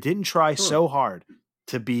 If it didn't try so hard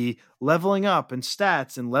to be leveling up and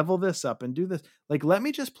stats and level this up and do this. Like, let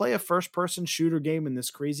me just play a first-person shooter game in this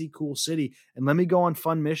crazy cool city and let me go on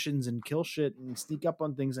fun missions and kill shit and sneak up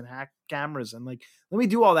on things and hack cameras and like, let me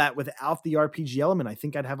do all that without the RPG element. I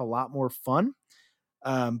think I'd have a lot more fun.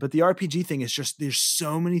 But the RPG thing is just, there's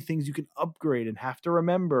so many things you can upgrade and have to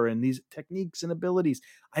remember and these techniques and abilities.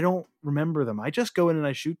 I don't remember them. I just go in and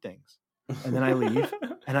I shoot things and then I leave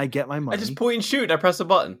and I get my money. I just point and shoot. I press a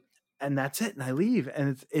button. And that's it. And I leave.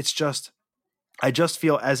 And it's just, I just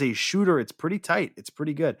feel as a shooter, it's pretty tight. It's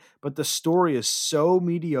pretty good. But the story is so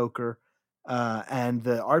mediocre. And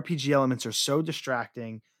the RPG elements are so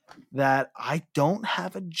distracting that I don't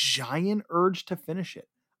have a giant urge to finish it.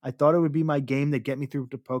 I thought it would be my game that get me through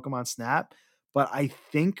to Pokemon Snap. But I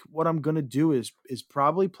think what I'm going to do is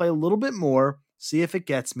probably play a little bit more, see if it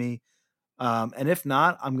gets me. And if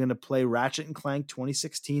not, I'm going to play Ratchet and Clank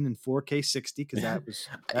 2016 in 4K 60 because that's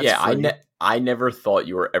I never thought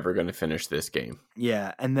you were ever going to finish this game.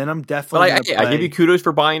 Yeah, and then I'm definitely. But I give you kudos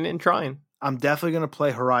for buying it and trying. I'm definitely going to play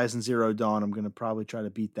Horizon Zero Dawn. I'm going to probably try to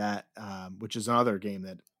beat that, which is another game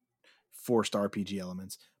that forced RPG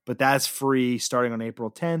elements, but that's free starting on April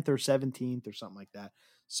 10th or 17th or something like that.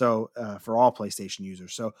 So for all PlayStation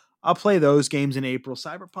users, so I'll play those games in April.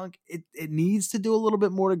 Cyberpunk, it needs to do a little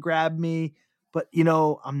bit more to grab me, but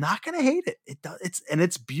I'm not gonna hate it. It does.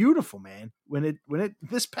 It's beautiful, man.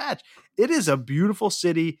 This patch, it is a beautiful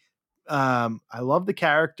city. I love the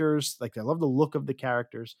characters. Like I love the look of the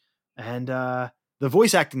characters and the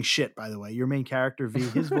voice acting shit. By the way, your main character V,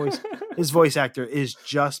 his voice actor is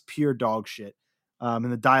just pure dog shit. And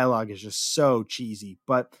the dialogue is just so cheesy,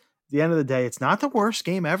 but at the end of the day, it's not the worst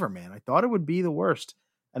game ever, man. I thought it would be the worst.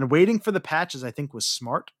 And waiting for the patches, I think, was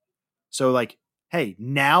smart. So, like, hey,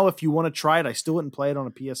 now if you want to try it, I still wouldn't play it on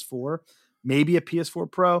a PS4, maybe a PS4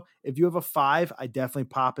 Pro. If you have a 5, I definitely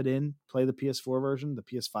pop it in, play the PS4 version. The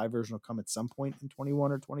PS5 version will come at some point in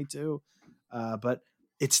 21 or 22. But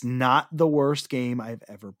it's not the worst game I've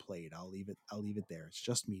ever played. I'll leave it there. It's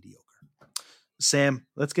just mediocre. Sam,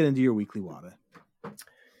 let's get into your weekly WADA.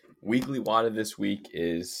 Weekly WADA this week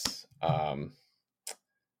is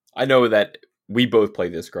I know that we both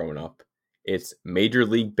played this growing up. It's Major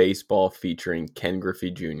League Baseball featuring Ken Griffey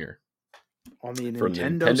Jr. on the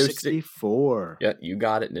Nintendo 64. Yeah, you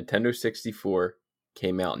got it. Nintendo 64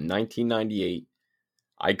 came out in 1998.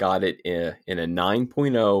 I got it in a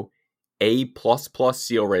 9.0 A++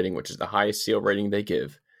 seal rating, which is the highest seal rating they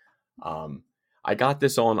give. I got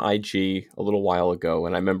this on IG a little while ago,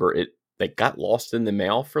 and I remember they got lost in the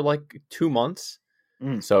mail for like 2 months.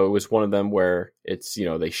 So it was one of them where it's,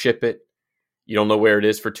 they ship it. You don't know where it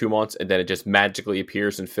is for 2 months, and then it just magically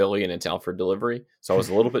appears in Philly and it's out for delivery. So I was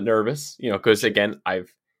a little bit nervous, because again,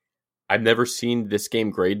 I've never seen this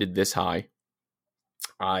game graded this high.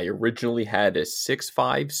 I originally had a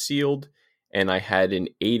 6.5 sealed, and I had an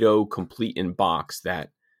 8.0 complete in box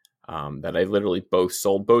that I literally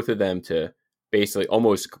sold both of them to basically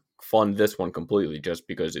almost fund this one completely, just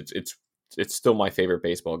because it's still my favorite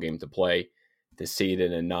baseball game to play. To see it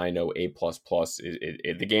in a 9.0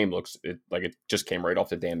 A++, the game looks like it just came right off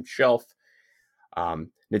the damn shelf.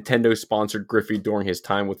 Nintendo sponsored Griffey during his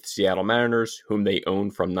time with the Seattle Mariners, whom they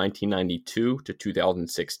owned from 1992 to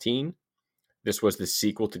 2016. This was the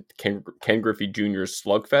sequel to Ken Griffey Jr.'s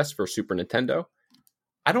Slugfest for Super Nintendo.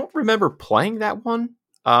 I don't remember playing that one.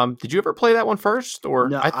 Did you ever play that one first? Or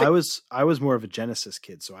No, I was more of a Genesis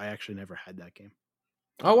kid, so I actually never had that game.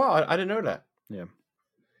 Oh wow, I didn't know that. Yeah.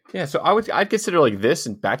 Yeah, so I'd consider like this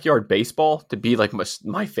and Backyard Baseball to be like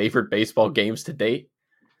my favorite baseball games to date.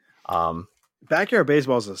 Backyard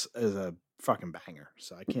Baseball is a fucking banger,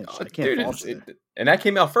 so I can't fault you there. And that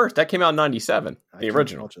came out first. That came out in 97, the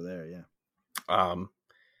original. There, yeah.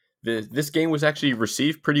 This game was actually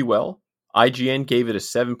received pretty well. IGN gave it a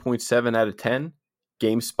 7.7 out of 10.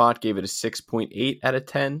 GameSpot gave it a 6.8 out of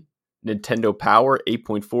 10. Nintendo Power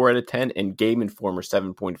 8.4 out of 10, and Game Informer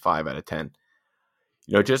 7.5 out of 10.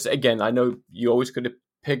 You know, just again, I know you always could have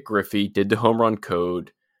picked Griffey, did the home run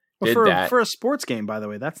code, for a sports game, by the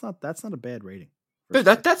way, that's not a bad rating. Dude,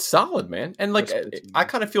 that's solid, man. And like, I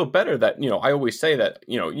kind of feel better that, you know, I always say that,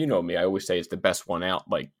 you know me, I always say it's the best one out,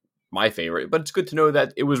 like my favorite, but it's good to know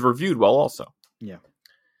that it was reviewed well also. Yeah.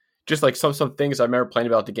 Just like some things I remember playing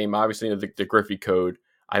about the game, obviously the Griffey code.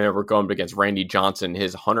 I remember going up against Randy Johnson,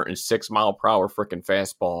 his 106 mile per hour freaking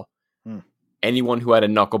fastball. Anyone who had a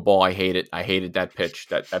knuckleball, I hated. I hated that pitch.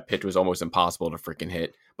 That pitch was almost impossible to freaking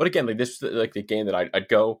hit. But again, like this is like the game that I'd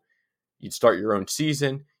go. You'd start your own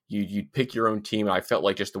season. You'd pick your own team. And I felt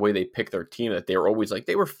like just the way they picked their team, that they were always like,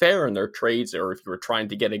 they were fair in their trades. Or if you were trying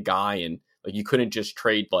to get a guy and like, you couldn't just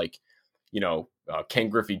trade like, you know, Ken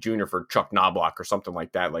Griffey Jr. for Chuck Knobloch or something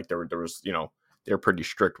like that. Like there was, you know, they're pretty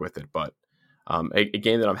strict with it. But a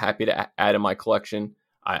game that I'm happy to add in my collection.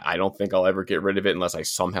 I don't think I'll ever get rid of it unless I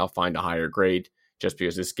somehow find a higher grade, just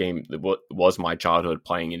because this game was my childhood,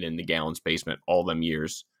 playing it in the Gallon's basement all them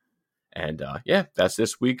years. And yeah, that's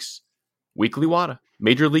this week's Weekly WADA.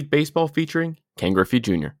 Major League Baseball featuring Ken Griffey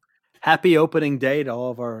Jr. Happy opening day to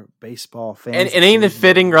all of our baseball fans. And ain't it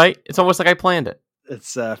fitting, right? It's almost like I planned it.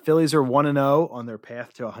 It's Phillies are 1-0 on their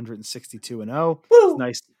path to 162-0.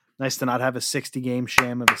 It's nice to not have a 60-game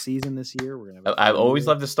sham of a season this year. I always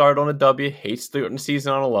love to start on a W. Hate starting the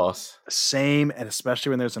season on a loss. Same, and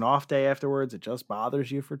especially when there's an off day afterwards, it just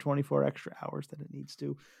bothers you for 24 extra hours than it needs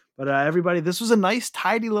to. But everybody, this was a nice,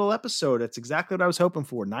 tidy little episode. That's exactly what I was hoping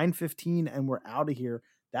for. 9:15, and we're out of here.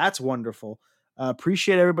 That's wonderful.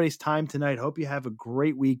 Appreciate everybody's time tonight. Hope you have a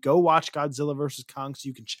great week. Go watch Godzilla vs. Kong so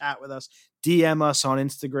you can chat with us. DM us on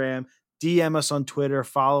Instagram. DM us on Twitter.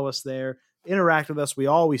 Follow us there. Interact with us. We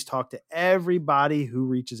always talk to everybody who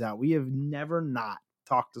reaches out. We have never not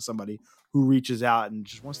talked to somebody who reaches out and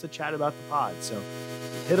just wants to chat about the pod. So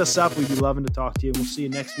hit us up. We'd be loving to talk to you. And we'll see you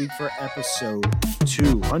next week for episode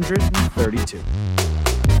 232.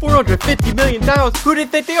 $450 million. Who do you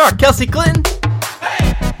think they are? Kelsey Clinton?